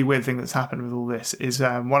another really weird thing that's happened with all this is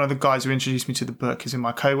one of the guys who introduced me to the book is in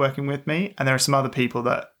my co-working with me, and there are some other people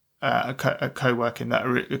that are co-working that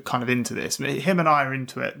are kind of into this. Him and I are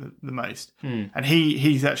into it the most, and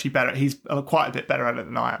he's actually better. He's quite a bit better at it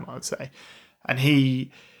than I am, I would say. And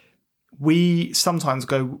we sometimes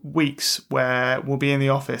go weeks where we'll be in the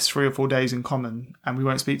office 3 or 4 days in common, and we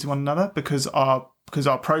won't speak to one another because our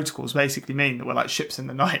protocols basically mean that we're like ships in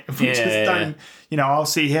the night. I'll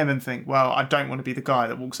see him and think, well, I don't want to be the guy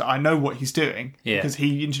that walks out. I know what he's doing because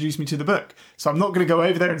he introduced me to the book. So I'm not going to go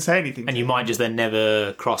over there and say anything. And you might just then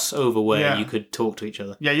never cross over where you could talk to each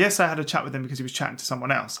other. Yeah, yes, I had a chat with him because he was chatting to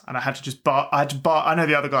someone else. And I had to just I know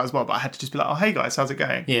the other guy as well, but I had to just be like, oh, hey guys, how's it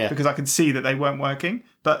going? Yeah. Because I could see that they weren't working.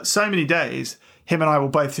 But so many days, him and I will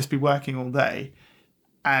both just be working all day.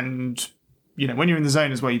 And when you're in the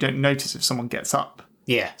zone as well, you don't notice if someone gets up.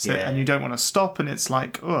 Yeah. And you don't want to stop, and it's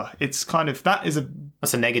like, it's kind of,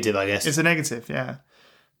 that's a negative, I guess. It's a negative, yeah.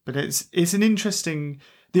 But it's an interesting,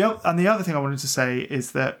 the other thing I wanted to say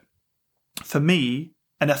is that for me,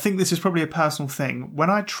 and I think this is probably a personal thing,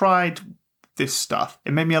 when I tried this stuff,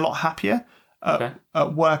 it made me a lot happier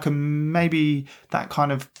at work, and maybe that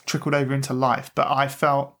kind of trickled over into life. But I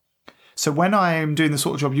felt, so when I am doing the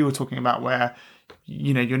sort of job you were talking about where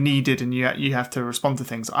you're needed and you have to respond to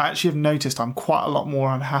things, I actually have noticed I'm quite a lot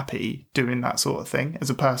more unhappy doing that sort of thing as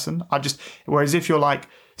a person. Whereas if you're like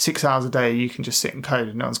 6 hours a day, you can just sit and code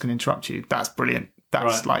and no one's going to interrupt you. That's brilliant.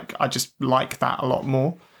 That's like, I just like that a lot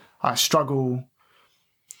more. I struggle,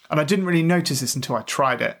 and I didn't really notice this until I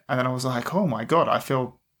tried it. And then I was like, oh my God, I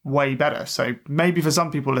feel way better. So maybe for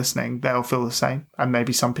some people listening, they'll feel the same. And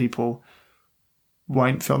maybe some people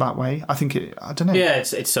won't feel that way. I don't know. Yeah,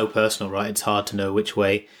 it's so personal, right? It's hard to know which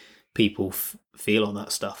way people feel on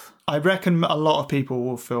that stuff. I reckon a lot of people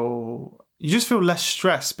will feel, you just feel less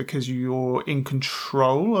stressed because you're in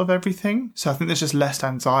control of everything. So I think there's just less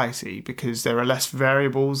anxiety because there are less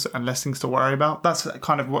variables and less things to worry about. That's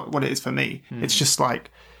kind of what it is for me. It's just like,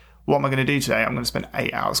 what am I going to do today? I'm going to spend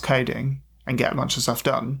 8 hours coding and get a bunch of stuff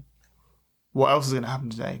done. What else is going to happen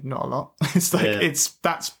today? Not a lot. It's like,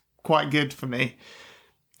 that's quite good for me.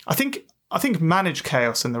 I think manage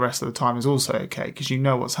chaos and the rest of the time is also okay because you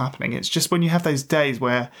know what's happening. It's just when you have those days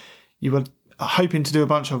where you were hoping to do a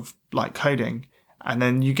bunch of like coding and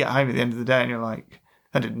then you get home at the end of the day and you're like,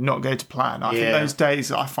 that did not go to plan. I think those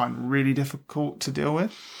days I find really difficult to deal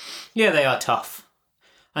with. Yeah, they are tough.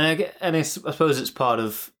 And I suppose it's part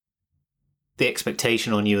of the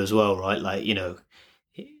expectation on you as well, right? Like,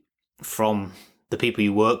 from the people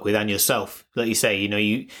you work with and yourself, like you say,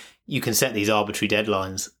 you can set these arbitrary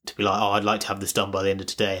deadlines to be like, oh, I'd like to have this done by the end of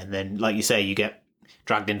today. And then, like you say, you get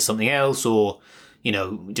dragged into something else or,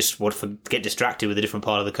 just get distracted with a different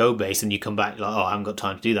part of the code base and you come back like, oh, I haven't got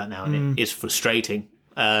time to do that now. And it is frustrating.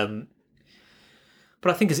 But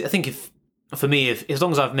I think if as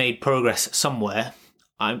long as I've made progress somewhere,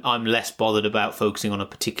 I'm less bothered about focusing on a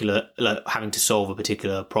particular, like, having to solve a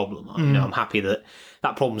particular problem. I'm happy that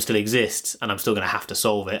problem still exists and I'm still going to have to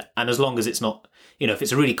solve it. And as long as it's not, if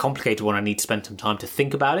it's a really complicated one, I need to spend some time to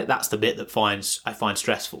think about it. That's the bit that I find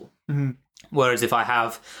stressful. Mm-hmm. Whereas if I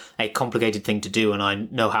have a complicated thing to do and I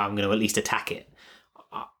know how I'm going to at least attack it,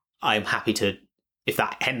 I'm happy to. If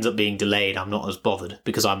that ends up being delayed, I'm not as bothered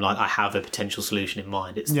because I'm like, I have a potential solution in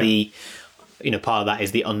mind. It's the part of that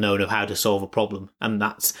is the unknown of how to solve a problem. And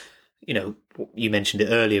that's, you mentioned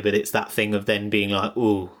it earlier, but it's that thing of then being like,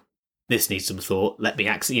 ooh, this needs some thought. Let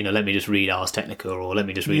me just read Ars Technica or let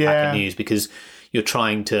me just read Hacker News, because you're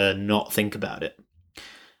trying to not think about it.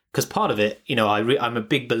 Because part of it, I'm a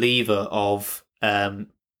big believer of, I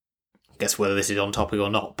guess whether this is on topic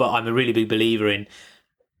or not, but I'm a really big believer in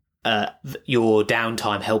your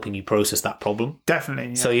downtime helping you process that problem. Definitely.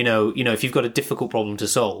 Yeah. So, if you've got a difficult problem to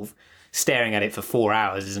solve, staring at it for 4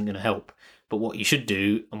 hours isn't going to help. But what you should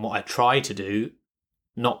do, and what I try to do,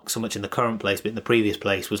 not so much in the current place, but in the previous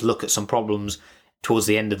place, was look at some problems towards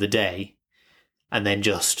the end of the day and then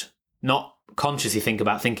just not consciously think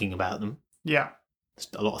about thinking about them. Yeah. There's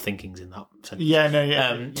a lot of thinkings in that sentence. Yeah, no,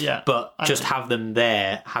 yeah. But just have them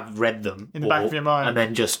there, have read them. In the back of your mind. And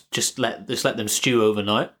then just let them stew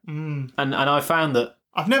overnight. Mm. And I found that...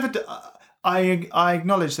 I've never... I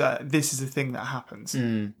acknowledge that this is a thing that happens,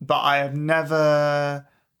 but I have never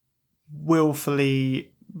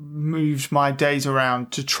willfully moved my days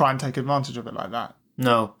around to try and take advantage of it like that.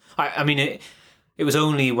 No. I mean, it was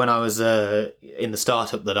only when I was in the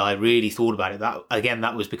startup that I really thought about it.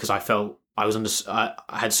 That was because I felt I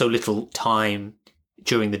had so little time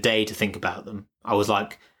during the day to think about them. I was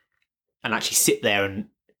like, and actually sit there and,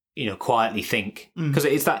 quietly think. Because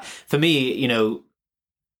it's that, for me,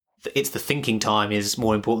 it's the thinking time is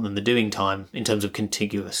more important than the doing time in terms of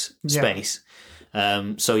contiguous space.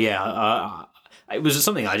 It was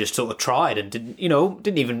something I just sort of tried and I don't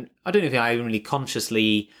think I even really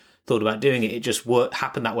consciously thought about doing it. It just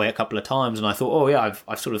happened that way a couple of times, and I thought, oh yeah,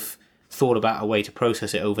 I've sort of thought about a way to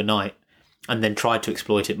process it overnight and then tried to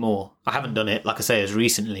exploit it more. I haven't done it, like I say, as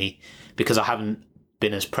recently because I haven't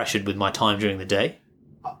been as pressured with my time during the day.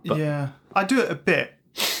 But, yeah, I do it a bit.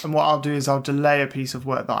 And what I'll do is I'll delay a piece of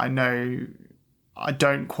work that I know I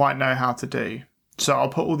don't quite know how to do. So I'll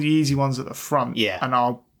put all the easy ones at the front, and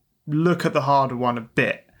I'll look at the harder one a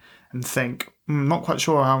bit and think, not quite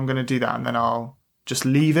sure how I'm going to do that. And then I'll just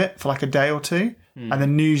leave it for like a day or two. And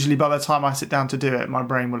then usually by the time I sit down to do it, my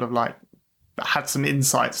brain will have had some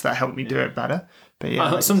insights that help me do it better. But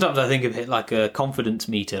yeah, sometimes I think of it like a confidence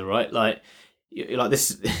meter, right? Like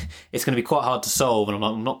this, it's going to be quite hard to solve, and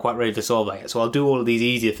I'm not quite ready to solve that yet. So I'll do all of these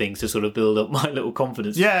easier things to sort of build up my little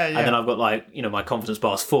confidence. Yeah. And then I've got my confidence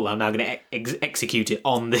bar's full. I'm now going to execute it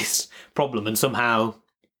on this problem, and somehow,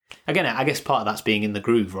 again, I guess part of that's being in the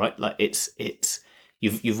groove, right? Like it's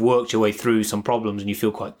you've worked your way through some problems and you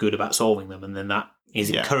feel quite good about solving them, and then that is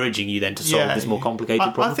encouraging you then to solve this more complicated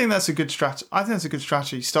problem. I think that's a good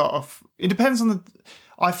strategy. Start off. It depends on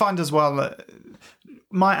I find as well that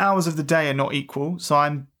my hours of the day are not equal, so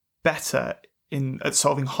I'm better at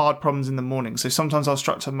solving hard problems in the morning. So sometimes I'll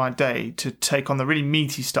structure my day to take on the really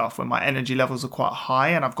meaty stuff when my energy levels are quite high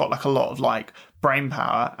and I've got a lot of brain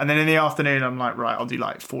power. And then in the afternoon, I'm like, right, I'll do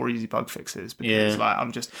 4 easy bug fixes because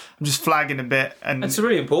I'm just flagging a bit. And it's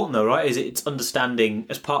really important though, right? It's understanding,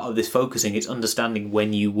 as part of this focusing, it's understanding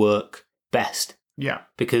when you work best. Yeah.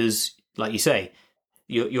 Because like you say,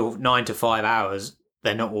 your 9 to 5 hours,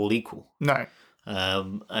 they're not all equal. No.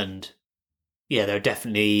 And yeah, there are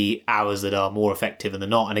definitely hours that are more effective and they're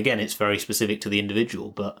not. And again, it's very specific to the individual.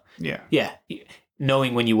 But yeah,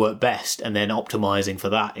 knowing when you work best and then optimizing for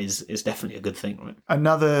that is definitely a good thing, right?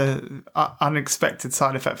 Another unexpected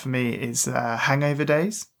side effect for me is hangover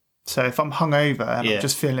days. So if I'm hungover and I'm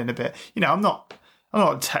just feeling a bit, I'm not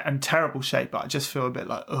in terrible shape, but I just feel a bit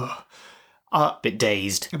like, ugh. A bit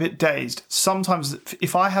dazed. Sometimes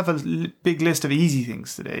if I have a big list of easy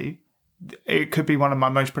things to do, it could be one of my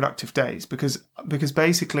most productive days because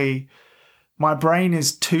basically my brain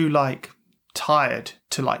is too tired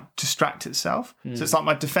to distract itself. So it's like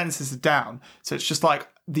my defenses are down. So it's just like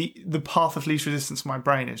the path of least resistance for my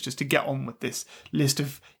brain is just to get on with this list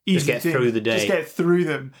of easy things. Just get through the day. Just get through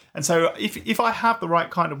them. And so if I have the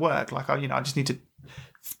right kind of work, I just need to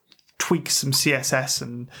tweak some CSS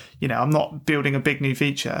and, I'm not building a big new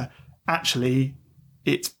feature, actually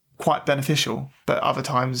it's quite beneficial. But other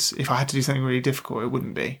times, if I had to do something really difficult, it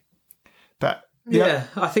wouldn't be. But yeah,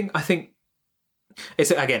 I think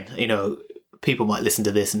it's, again, people might listen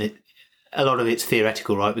to this and a lot of it's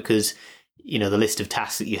theoretical, right? Because the list of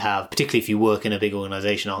tasks that you have, particularly if you work in a big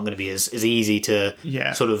organisation, aren't going to be as easy to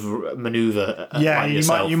sort of manoeuvre.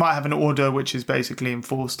 You might have an order which is basically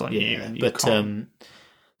enforced on you. And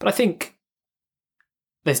but I think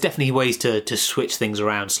there's definitely ways to switch things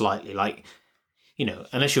around slightly. Like,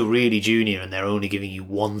 unless you're really junior and they're only giving you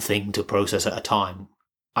one thing to process at a time,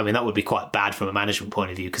 I mean, that would be quite bad from a management point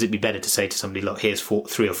of view, because it'd be better to say to somebody, look, here's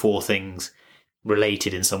 3 or 4 things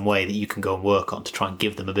related in some way that you can go and work on, to try and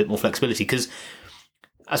give them a bit more flexibility. Because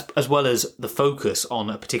as well as the focus on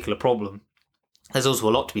a particular problem, there's also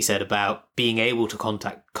a lot to be said about being able to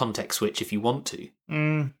context switch if you want to.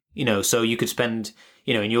 So you could spend,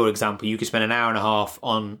 in your example, you could spend an hour and a half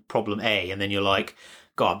on problem A, and then you're like,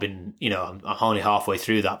 God, I've been, I'm only halfway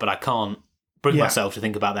through that, but I can't bring myself to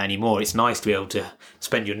think about that anymore. It's nice to be able to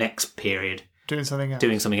spend your next period doing something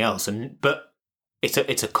else. But it's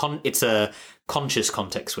a conscious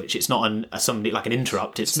context switch. It's not somebody like an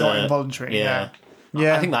interrupt. It's not involuntary. Yeah.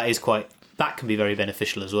 I think that can be very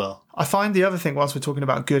beneficial as well. I find the other thing, whilst we're talking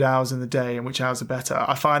about good hours in the day and which hours are better,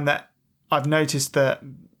 I find that I've noticed that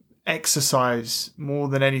exercise more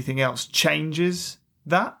than anything else changes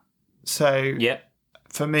that. So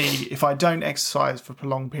for me, if I don't exercise for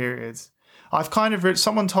prolonged periods, I've kind of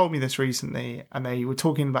someone told me this recently, and they were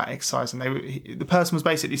talking about exercise, and the person was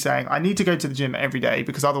basically saying, I need to go to the gym every day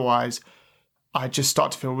because otherwise I just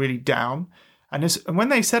start to feel really down. And when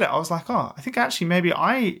they said it, I was like, I think actually maybe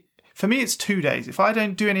for me it's 2 days. If I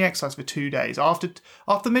don't do any exercise for 2 days, after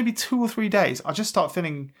maybe 2 or 3 days, I just start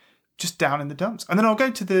feeling just down in the dumps. And then I'll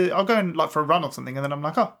go and like for a run or something, and then I'm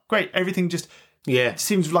like, oh great, everything just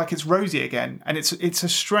seems like it's rosy again. And it's a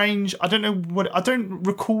strange, I don't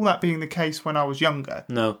recall that being the case when I was younger.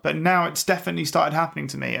 No. But now it's definitely started happening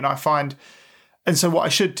to me, and I find, and so what I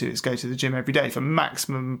should do is go to the gym every day for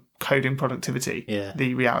maximum coding productivity. Yeah.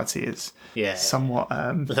 The reality is somewhat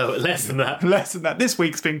less than that. Less than that. This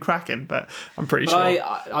week's been cracking, but I'm pretty sure.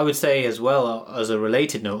 I would say as well, as a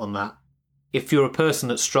related note on that, if you're a person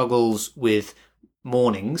that struggles with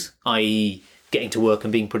mornings, i.e. getting to work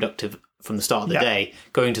and being productive from the start of the day,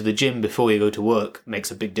 going to the gym before you go to work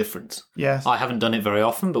makes a big difference. Yes. I haven't done it very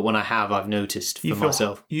often, but when I have, I've noticed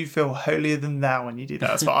myself. You feel holier than thou when you do that.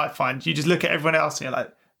 That's what I find. You just look at everyone else and you're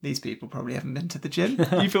like, these people probably haven't been to the gym.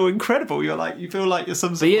 You feel incredible. You feel like you're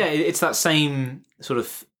some sort But it's that same sort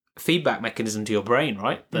of feedback mechanism to your brain,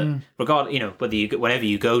 right? That whenever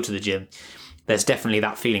you go to the gym, there's definitely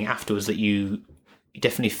that feeling afterwards that it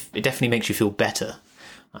definitely makes you feel better.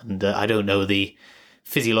 And I don't know the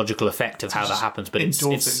physiological effect of how that happens, but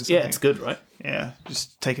it's good, right? Yeah,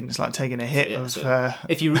 it's like taking a hit of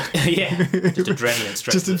if you just adrenaline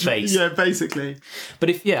straight to the face. Yeah, basically. But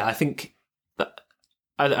I think that,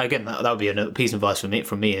 again, that would be a piece of advice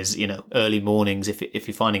from me is, early mornings, if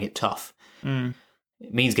you're finding it tough,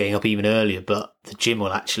 it means getting up even earlier, but the gym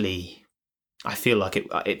will actually, I feel like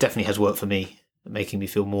it definitely has worked for me, making me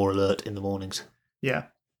feel more alert in the mornings. Yeah.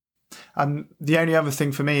 And the only other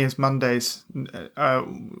thing for me is Mondays.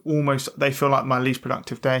 Almost, they feel like my least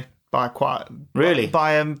productive day by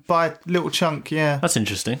a little chunk. Yeah, that's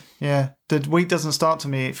interesting. Yeah, the week doesn't start for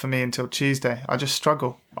me until Tuesday. I just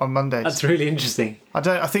struggle on Mondays. That's really interesting.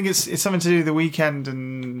 I think it's something to do with the weekend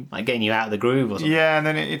and like getting you out of the groove or something. Yeah, and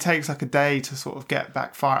then it takes like a day to sort of get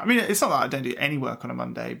back fire. I mean, it's not that I don't do any work on a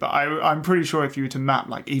Monday, but I'm pretty sure if you were to map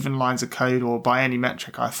like even lines of code or by any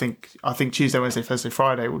metric, I think Tuesday, Wednesday, Thursday,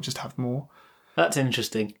 Friday will just have more. That's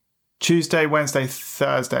interesting. Tuesday, Wednesday,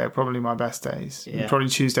 Thursday are probably my best days. Yeah. Probably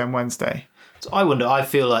Tuesday and Wednesday. So I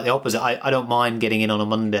feel like the opposite. I don't mind getting in on a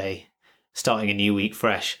Monday, starting a new week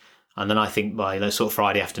fresh. And then I think by sort of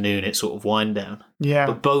Friday afternoon, it's sort of wind down. Yeah.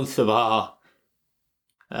 But both of our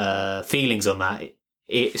feelings on that,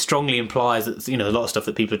 it strongly implies that, a lot of stuff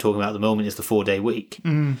that people are talking about at the moment is the 4-day week.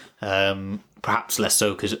 Perhaps less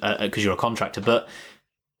so because you're a contractor. But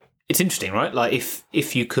it's interesting, right? Like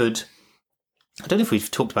if you could... I don't know if we've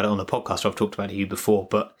talked about it on the podcast or I've talked about it to you before,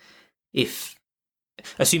 but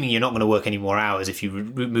assuming you're not going to work any more hours, if you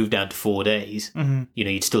move down to 4 days,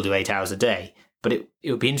 you'd still do 8 hours a day. But it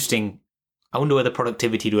would be interesting. I wonder whether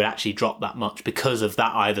productivity would actually drop that much because of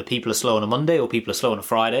that. Either people are slow on a Monday or people are slow on a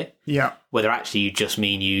Friday. Yeah. Whether actually you just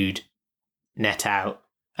mean you'd net out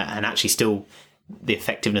and actually still the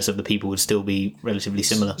effectiveness of the people would still be relatively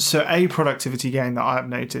similar. So a productivity gain that I've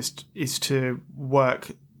noticed is to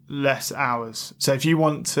work less hours. So if you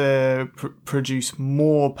want to produce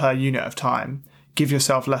more per unit of time, give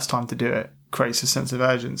yourself less time to do it. Creates a sense of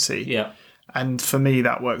urgency. Yeah. And for me,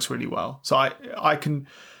 that works really well. So I can.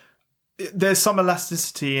 There's some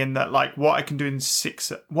elasticity in that, like what I can do in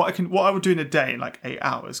what I would do in a day in like 8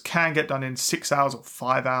 hours can get done in 6 hours or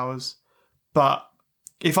 5 hours. But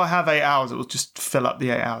if I have 8 hours, it will just fill up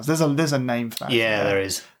the 8 hours. There's a name for that. Yeah, there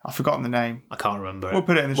is. I've forgotten the name. I can't remember it. We'll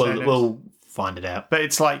put it in the show notes. We'll find it out. But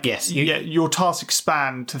it's like, yes, your tasks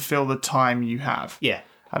expand to fill the time you have. Yeah.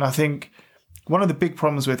 And I think one of the big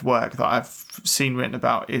problems with work that I've seen written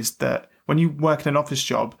about is that when you work in an office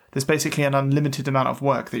job, there's basically an unlimited amount of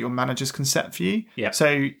work that your managers can set for you. Yeah.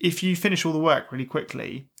 So if you finish all the work really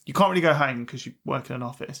quickly, you can't really go home because you work in an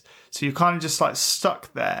office. So you're kind of just like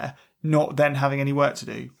stuck there, not then having any work to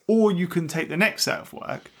do. Or you can take the next set of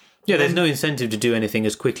work. Yeah, there's no incentive to do anything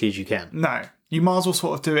as quickly as you can. No. You might as well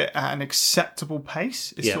sort of do it at an acceptable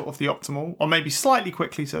pace. It's sort of the optimal. Or maybe slightly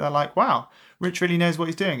quickly so they're like, wow, Rich really knows what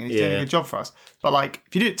he's doing and he's doing a good job for us. But like,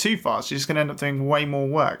 if you do it too fast, you're just going to end up doing way more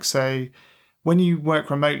work. So when you work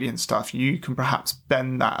remotely and stuff, you can perhaps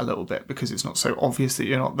bend that a little bit because it's not so obvious that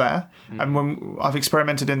you're not there. And when I've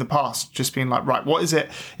experimented in the past, just being like, right, what is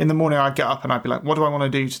it? In the morning, I'd get up and I'd be like, what do I want to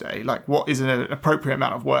do today? Like, what is an appropriate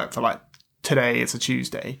amount of work for like today? It's a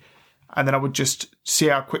Tuesday. And then I would just see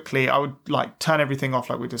how quickly I would like turn everything off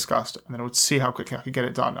like we discussed. And then I would see how quickly I could get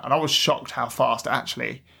it done. And I was shocked how fast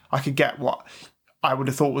actually I could get what I would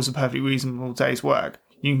have thought was a perfectly reasonable day's work.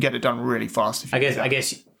 You can get it done really fast. If you I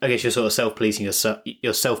guess you're sort of self-policing yourself.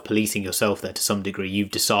 You're self-policing yourself there to some degree.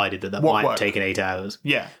 You've decided that What might work? take 8 hours.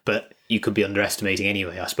 Yeah. But you could be underestimating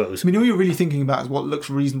anyway, I suppose. I mean, all you're really thinking about is what looks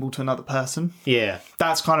reasonable to another person. Yeah.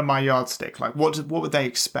 That's kind of my yardstick. Like, what would they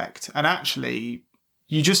expect? And actually,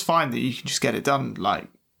 you just find that you can just get it done. Like,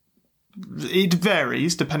 it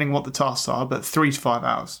varies depending on what the tasks are, but 3 to 5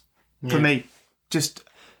 hours for me. Just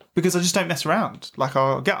because I just don't mess around. Like,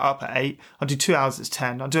 I'll get up at 8, I'll do 2 hours, it's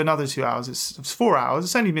 10, I'll do another 2 hours, it's 4 hours,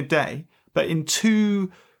 it's only midday. But in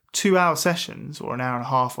 2-hour sessions, or an hour and a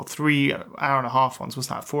half, or 3 hour and a half ones, what's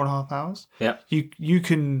that, 4.5 hours? Yeah.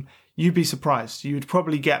 You'd be surprised. You would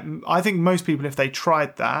probably get, I think most people, if they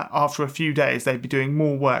tried that, after a few days, they'd be doing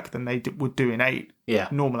more work than they would do in 8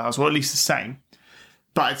 normal hours, or at least the same.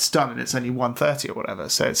 But it's done and it's only 1:30 or whatever.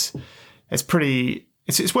 So it's pretty,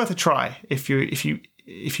 it's worth a try if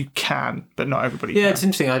you can, but not everybody can. It's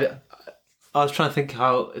interesting. I was trying to think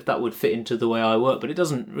if that would fit into the way I work, but it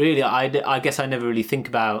doesn't really. I guess I never really think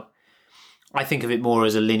about. I think of it more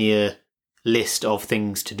as a linear list of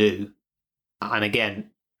things to do. And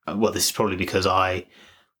again, well, this is probably because I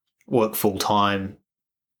work full time,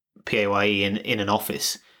 PAYE in an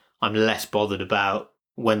office. I'm less bothered about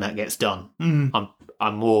when that gets done.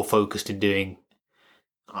 I'm more focused in doing.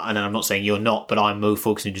 And I'm not saying you're not, but I'm more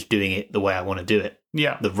focused on just doing it the way I want to do it.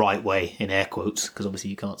 Yeah. The right way, in air quotes, because obviously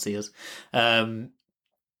you can't see us.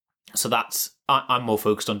 So I'm more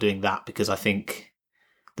focused on doing that because I think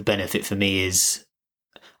the benefit for me is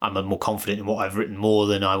I'm more confident in what I've written more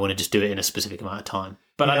than I want to just do it in a specific amount of time.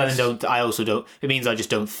 But I also don't, it means I just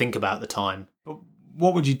don't think about the time. But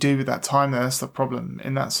what would you do with that time though? That's the problem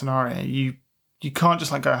in that scenario. You can't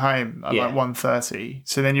just like go home at like 1:30.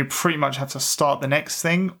 So then you pretty much have to start the next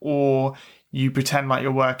thing, or you pretend like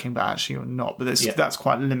you're working, but actually you're not. But that's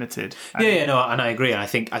quite limited. And I agree. And I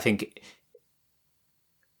think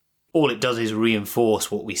all it does is reinforce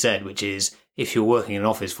what we said, which is if you're working in an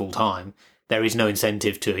office full time, there is no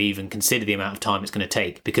incentive to even consider the amount of time it's going to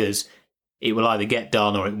take because it will either get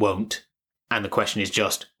done or it won't. And the question is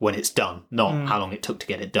just when it's done, not how long it took to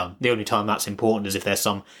get it done. The only time that's important is if there's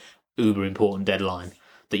some uber important deadline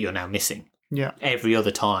that you're now missing. Yeah. Every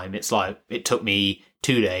other time, it's like it took me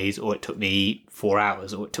 2 days, or it took me 4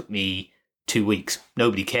 hours, or it took me 2 weeks.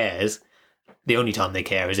 Nobody cares. The only time they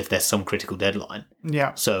care is if there's some critical deadline.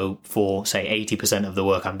 Yeah. So for, say, 80% of the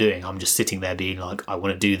work I'm doing, I'm just sitting there being like, I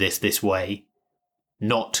want to do this way,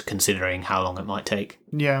 not considering how long it might take.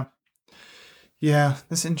 Yeah. Yeah,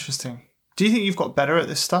 that's interesting. Do you think you've got better at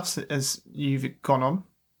this stuff as you've gone on?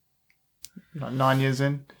 Like 9 years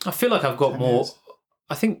in? I feel like I've got more. Years.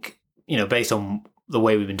 I think, based on the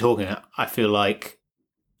way we've been talking, I feel like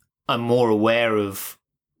I'm more aware of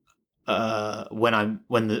when I'm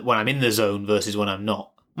in the zone versus when I'm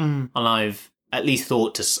not. And I've at least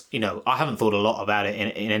thought I haven't thought a lot about it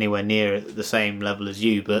in anywhere near the same level as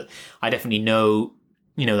you, but I definitely know,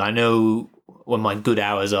 I know when my good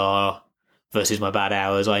hours are versus my bad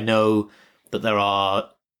hours. I know that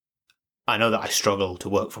I know that I struggle to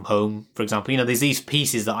work from home, for example. There's these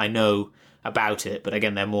pieces that I know about it, but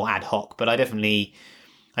again, they're more ad hoc. But I definitely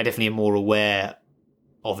am more aware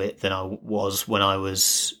of it than I was when I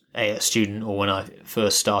was a student or when I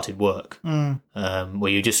first started work,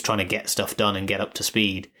 where you're just trying to get stuff done and get up to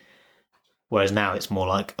speed. Whereas now it's more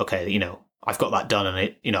like, okay, I've got that done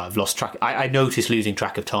and I've lost track. I notice losing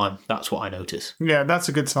track of time. That's what I notice. Yeah, that's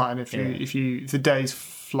a good sign if the days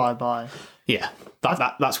fly by. Yeah,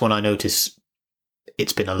 that's when I notice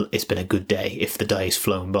it's been a good day if the day's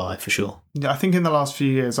flown by, for sure. Yeah, I think in the last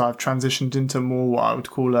few years I've transitioned into more what I would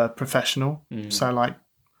call a professional. So like,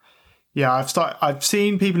 yeah, I've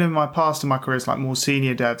seen people in my past in my careers, like more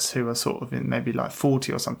senior devs who are sort of in maybe like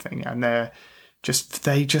 40 or something, and they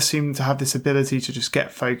just seem to have this ability to just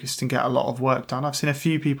get focused and get a lot of work done. I've seen a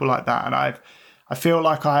few people like that, and I feel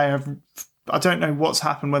like I don't know what's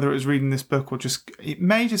happened, whether it was reading this book or it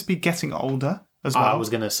may just be getting older as well. I was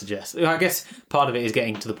going to suggest, I guess part of it is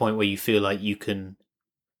getting to the point where you feel like you can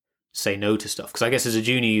say no to stuff. Because I guess as a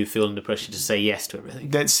junior, you feel under pressure to say yes to everything.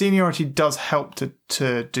 That seniority does help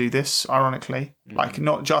to do this, ironically. Like,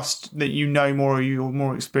 not just that you know more or you're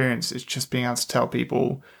more experienced, it's just being able to tell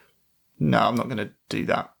people, no, I'm not going to do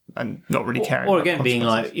that, and not really caring. Or again, being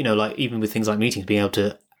like, like even with things like meetings, being able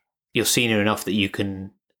to, you're senior enough that you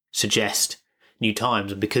can suggest new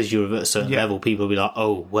times, and because you're at a certain level, people will be like,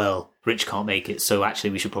 oh, well, Rich can't make it, so actually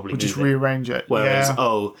we should probably just rearrange it. Whereas,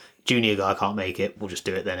 junior guy can't make it, we'll just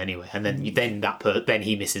do it then anyway. And then then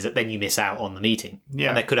he misses it, then you miss out on the meeting. Yeah.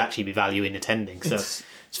 And there could actually be value in attending. So it's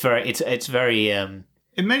very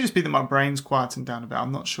it may just be that my brain's quietened down a bit.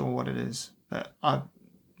 I'm not sure what it is. But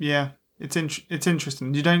it's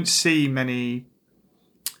interesting. You don't see many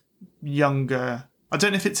younger, I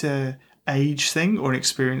don't know if it's a age thing or an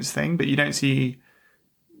experience thing, but you don't see,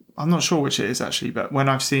 I'm not sure which it is actually, but when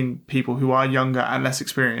I've seen people who are younger and less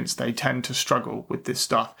experienced, they tend to struggle with this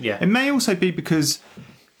stuff. Yeah. It may also be because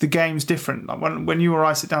the game's different. Like when you or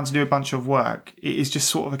I sit down to do a bunch of work, it is just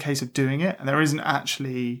sort of a case of doing it, and there isn't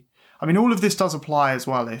actually, I mean, all of this does apply as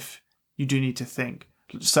well if you do need to think.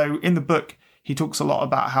 So in the book, he talks a lot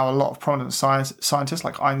about how a lot of prominent scientists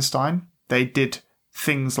like Einstein, they did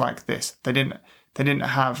things like this. They didn't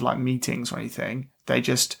have like meetings or anything. They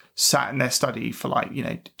just sat in their study for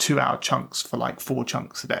 2-hour chunks for 4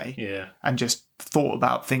 chunks a day. Yeah. And just thought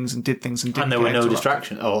about things and did things and didn't. And there were no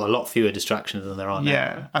distractions, or a lot fewer distractions than there are now.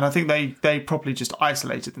 Yeah. And I think they probably just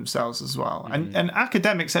isolated themselves as well. And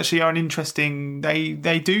academics actually are an interesting,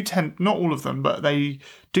 they do tend, not all of them, but they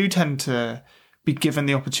do tend to be given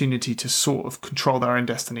the opportunity to sort of control their own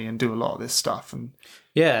destiny and do a lot of this stuff. And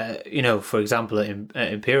yeah, for example,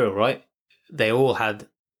 at Imperial, right? They all had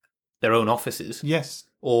their own offices. Yes.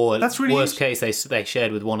 Or that's really worst case, they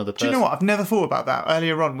shared with one other person. Do you know what? I've never thought about that.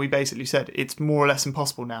 Earlier on, we basically said it's more or less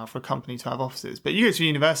impossible now for a company to have offices. But you go to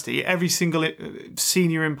university, every single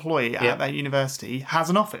senior employee at that university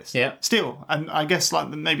has an office. Yeah. Still. And I guess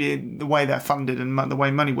maybe the way they're funded and the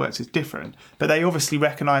way money works is different. But they obviously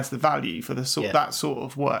recognise the value for that sort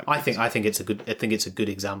of work. I think it's a good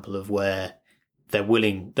example of where they're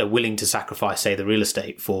willing to sacrifice, say, the real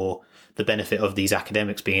estate for the benefit of these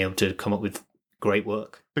academics being able to come up with great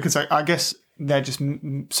work. Because I guess they're just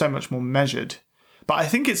so much more measured. But I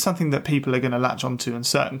think it's something that people are going to latch onto, and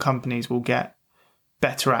certain companies will get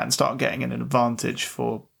better at and start getting an advantage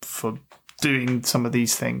for doing some of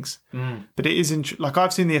these things. But it is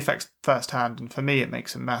I've seen the effects firsthand, and for me it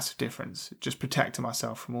makes a massive difference. Just protecting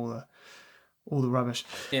myself from all the rubbish.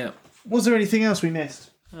 Yeah. Was there anything else we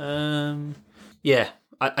missed? Yeah,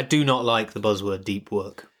 I do not like the buzzword deep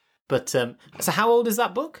work. But so how old is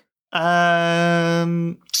that book? At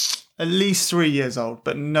least 3 years old,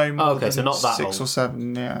 but no more than so not that 6 old. or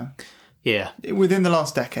 7, yeah. Yeah. Within the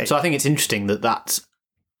last decade. So I think it's interesting that that's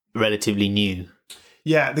relatively new.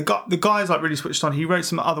 Yeah, the guy's really switched on. He wrote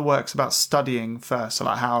some other works about studying first, so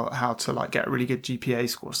how to get a really good GPA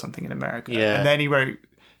score or something in America. Yeah. And then he wrote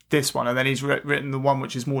this one, and then he's written the one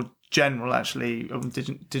which is more general, actually, of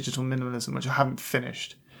digital minimalism, which I haven't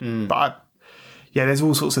finished. But there's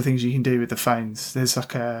all sorts of things you can do with the phones. There's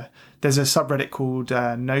a subreddit called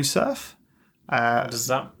NoSurf. What is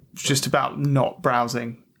that? It's just about not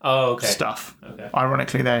browsing stuff. Okay.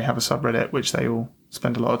 Ironically, they have a subreddit which they all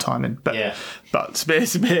spend a lot of time in. But it's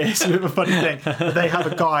a bit of a funny thing. But they have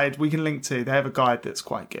a guide we can link to. They have a guide that's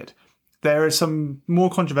quite good. There are some more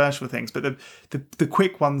controversial things, but the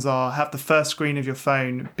quick ones are have the first screen of your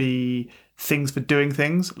phone be things for doing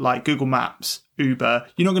things like Google Maps, Uber.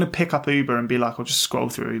 You're not going to pick up Uber and be like, I'll just scroll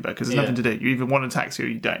through Uber because there's nothing to do. You either want a taxi or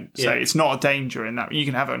you don't. So it's not a danger in that. You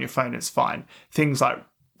can have it on your phone. It's fine. Things like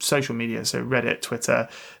social media, so Reddit, Twitter,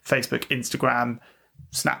 Facebook, Instagram,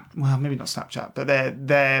 maybe not Snapchat, but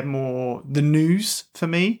they're more the news for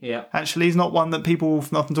me. Yeah. Actually, it's not one that people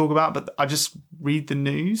often talk about, but I just read the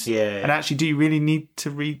news. Yeah. And actually, do you really need to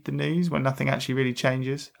read the news when nothing actually really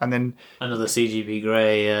changes? And then another CGP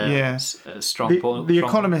Grey strong point. The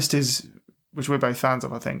Economist is, which we're both fans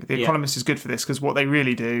of, I think. The Economist is good for this because what they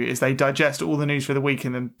really do is they digest all the news for the week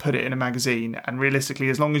and then put it in a magazine. And realistically,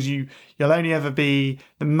 as long as you'll only ever be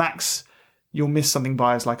the max you'll miss something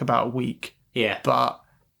by is about a week. Yeah. But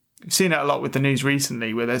I've seen it a lot with the news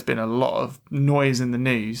recently, where there's been a lot of noise in the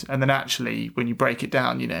news, and then actually when you break it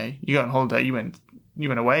down, you go on holiday, you went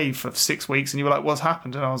away for 6 weeks, and you were like, what's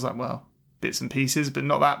happened? And I was like, well, bits and pieces, but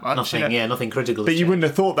not that much. Nothing, nothing critical. But you wouldn't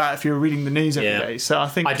have thought that if you were reading the news every day. So I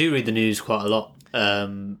think I do read the news quite a lot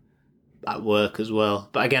at work as well.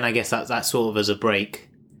 But again, I guess that's sort of as a break.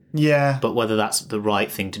 Yeah. But whether that's the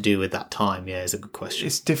right thing to do with that time, is a good question.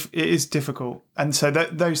 It is difficult. And so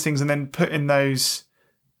those things, and then putting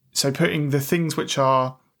the things which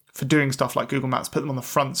are for doing stuff like Google Maps, put them on the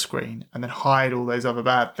front screen and then hide all those other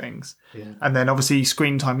bad things. Yeah. And then obviously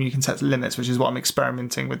screen time, you can set limits, which is what I'm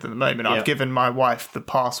experimenting with at the moment. I've given my wife the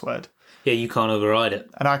password. Yeah, you can't override it.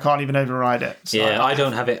 And I can't even override it. So I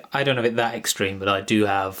don't have it that extreme, but I do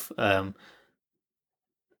have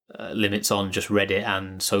limits on just Reddit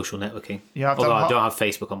and social networking. Yeah, although I don't have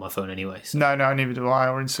Facebook on my phone anyway. So. No, neither do I,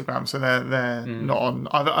 or Instagram. So they're not on.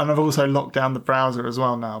 And I've also locked down the browser as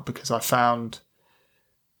well now, because I found,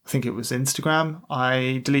 I think it was Instagram,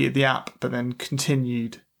 I deleted the app but then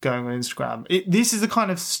continued going on Instagram. This is the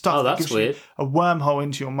kind of stuff that gives you a wormhole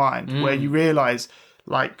into your mind where you realise,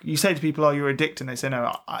 like, you say to people, oh, you're addicted, and they say,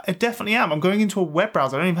 no, I definitely am. I'm going into a web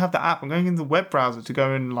browser. I don't even have the app. I'm going into the web browser to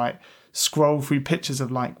go and like scroll through pictures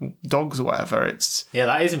of like dogs or whatever.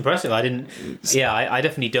 That is impressive. I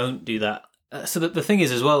definitely don't do that. So the thing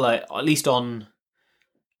is as well, like, at least on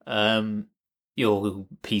your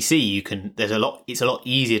PC, it's a lot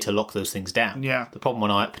easier to lock those things down. Yeah. The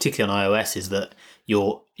problem particularly on iOS, is that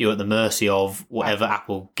you're at the mercy of whatever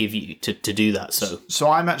Apple give you to do that. So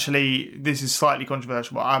I'm actually, this is slightly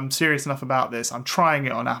controversial, but I'm serious enough about this. I'm trying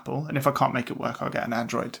it on Apple, and if I can't make it work, I'll get an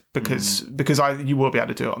Android, because you will be able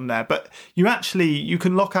to do it on there. But you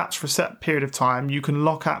can lock apps for a set period of time. You can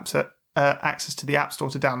lock apps at access to the App Store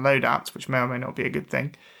to download apps, which may or may not be a good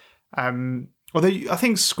thing. Although I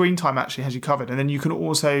think Screen Time actually has you covered, and then you can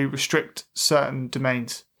also restrict certain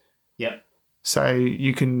domains. Yep. So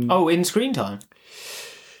you can... Oh, in Screen Time?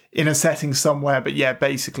 In a setting somewhere, but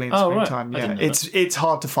basically in Screen Time. Yeah, it's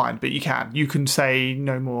hard to find, but you can. You can say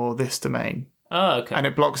no more this domain. Oh, okay. And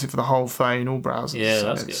it blocks it for the whole phone, all browsers. Yeah, so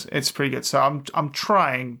that's good. It's pretty good. So I'm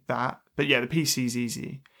trying that, but the PC's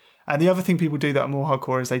easy. And the other thing people do that are more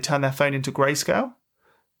hardcore is they turn their phone into grayscale.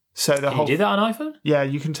 So Can you do that on iPhone? Yeah,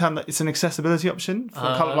 you can turn that. It's an accessibility option for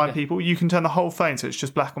colourblind people. You can turn the whole phone so it's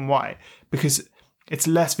just black and white, because it's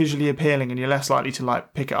less visually appealing and you're less likely to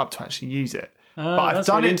like pick it up to actually use it. But I've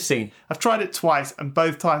done it. Interesting. I've tried it twice, and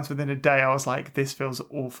both times within a day, I was like, "This feels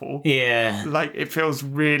awful." Yeah, like it feels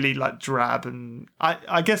really like drab, and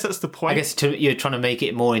I guess that's the point. I guess you're trying to make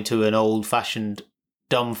it more into an old-fashioned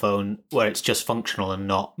dumb phone where it's just functional and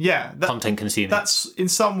not content consuming. That's in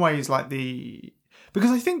some ways like because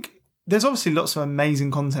I think there's obviously lots of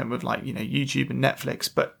amazing content with like YouTube and Netflix,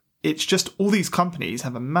 but it's just all these companies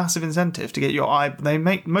have a massive incentive to get your eye.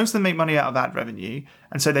 Most of them make money out of ad revenue,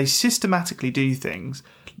 and so they systematically do things.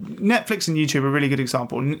 Netflix and YouTube are a really good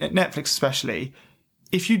example. Netflix especially.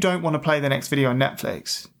 If you don't want to play the next video on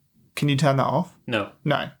Netflix, can you turn that off? No.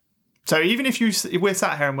 So even if we're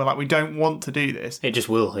sat here and we're like, we don't want to do this, it just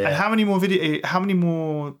will. Yeah. And how many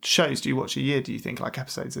more shows do you watch a year? Do you think, like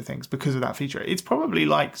episodes of things, because of that feature? It's probably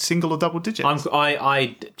like single or double digits.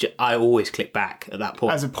 I always click back at that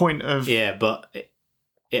point as a point of but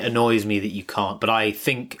it annoys me that you can't. But I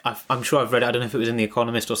think I'm sure I've read. I don't know if it was in The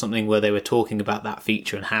Economist or something where they were talking about that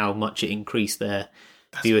feature and how much it increased their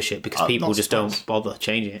viewership, because people just don't bother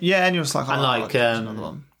changing it. Yeah, and you're just like, another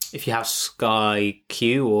one. If you have Sky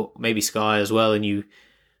Q, or maybe Sky as well, and you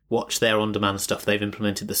watch their on-demand stuff, they've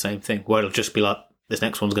implemented the same thing, where it'll just be like, this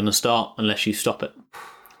next one's going to start unless you stop it.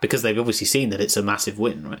 Because they've obviously seen that it's a massive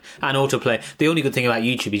win, right? And autoplay, the only good thing about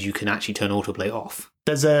YouTube is you can actually turn autoplay off.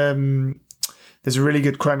 There's a really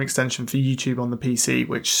good Chrome extension for YouTube on the PC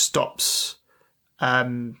which stops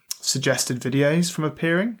suggested videos from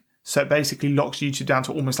appearing. So it basically locks YouTube down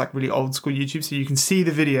to almost like really old school YouTube. So you can see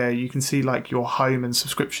the video, you can see like your home and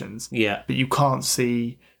subscriptions. Yeah. But you can't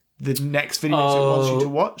see the next videos it wants you to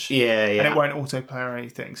watch. Yeah. And it won't autoplay or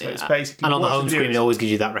anything. So it's basically... And on the home screen, it always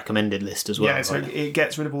gives you that recommended list as well. Yeah, so it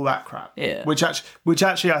gets rid of all that crap. Yeah. Which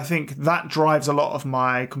actually I think that drives a lot of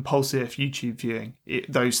my compulsive YouTube viewing,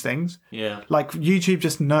 those things. Yeah. Like YouTube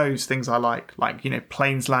just knows things I like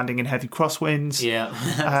planes landing in heavy crosswinds. Yeah.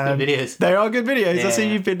 Good videos. They are good videos. Yeah. I see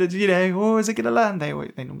you've been, is it going to land? They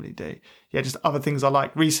normally do. Yeah, just other things I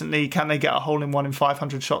like. Recently, can they get a hole in 1 in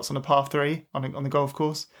 500 shots on a par 3 on the golf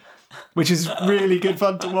course? Which is really good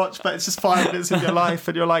fun to watch, but it's just 5 minutes of your life,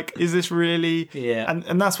 and you're like, is this really? Yeah.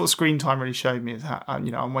 And that's what Screen Time really showed me, is how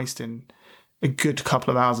I'm wasting a good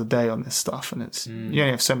couple of hours a day on this stuff, and it's you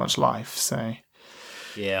only have so much life, so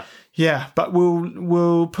yeah. Yeah, but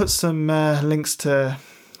we'll put some links to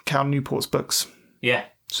Cal Newport's books. Yeah,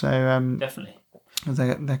 So definitely.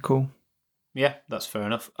 they're cool. Yeah, that's fair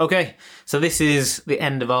enough. Okay, so this is the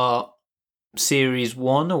end of our series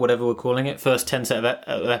 1, or whatever we're calling it, first 10 set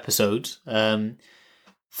of episodes.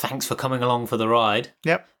 Thanks for coming along for the ride.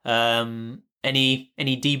 Yep. Any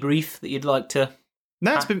debrief that you'd like to?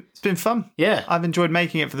 No, it's been fun. Yeah, I've enjoyed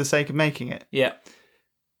making it for the sake of making it. yeah.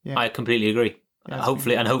 I completely agree. Yeah,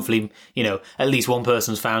 hopefully, at least one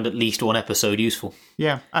person's found at least one episode useful.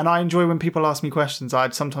 Yeah, and I enjoy when people ask me questions.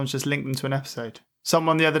 I'd sometimes just link them to an episode.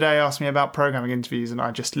 Someone the other day asked me about programming interviews, and I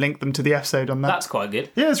just linked them to the episode on that. That's quite good.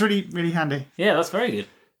 Yeah, it's really, really handy. Yeah, that's very good.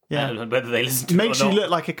 Yeah. Whether they listen to Makes it or you not. look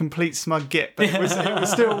like a complete smug git, but it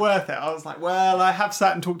was still worth it. I was like, well, I have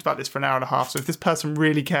sat and talked about this for an hour and a half, so if this person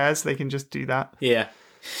really cares, they can just do that. Yeah.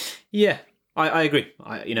 Yeah, I agree.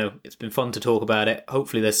 It's been fun to talk about it.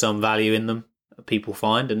 Hopefully there's some value in them that people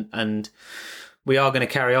find, and we are going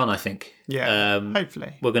to carry on, I think. Yeah,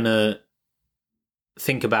 hopefully. We're going to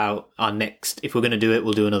think about our next, if we're going to do it,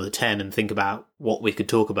 we'll do another 10 and think about what we could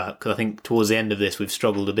talk about, because I think towards the end of this we've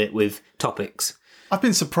struggled a bit with topics. I've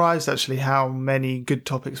been surprised actually how many good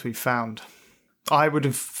topics we've found. I would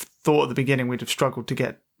have thought at the beginning we'd have struggled to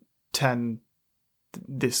get 10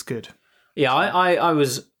 this good. Yeah, I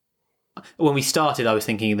was, when we started, I was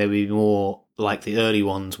thinking there would be more like the early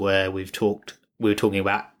ones where we were talking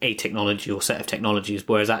about a technology or set of technologies,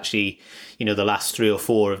 whereas actually, the last 3 or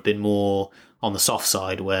 4 have been more on the soft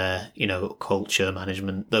side where, culture,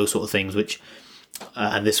 management, those sort of things, which,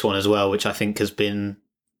 and this one as well, which I think has been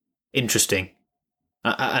interesting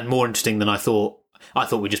and more interesting than I thought. I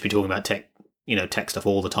thought we'd just be talking about tech stuff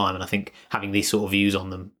all the time. And I think having these sort of views on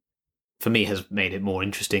them, for me, has made it more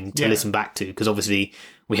interesting to listen back to, because obviously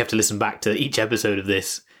we have to listen back to each episode of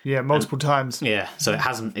this. Yeah, multiple times. Yeah, so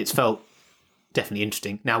it's felt definitely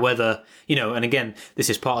interesting. Now, whether, and again, this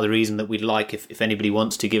is part of the reason that we'd like, if anybody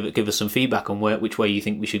wants to give us some feedback on which way you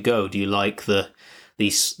think we should go. Do you like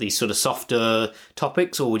these sort of softer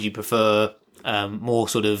topics, or would you prefer more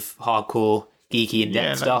sort of hardcore, geeky,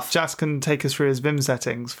 in-depth stuff? Jas can take us through his Vim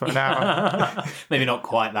settings for an hour. Maybe not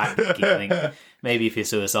quite that geeky, I think. Maybe if you're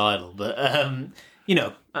suicidal, but and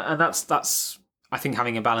that's I think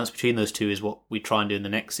having a balance between those two is what we try and do in the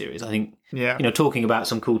next series. I think talking about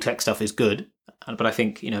some cool tech stuff is good, but I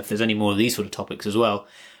think if there's any more of these sort of topics as well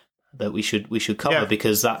that we should cover,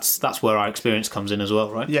 because that's where our experience comes in as well,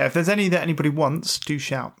 right? Yeah, if there's any that anybody wants, do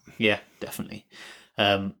shout. Yeah, definitely.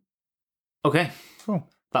 Okay, cool.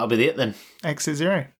 That'll be it then. Exit 0.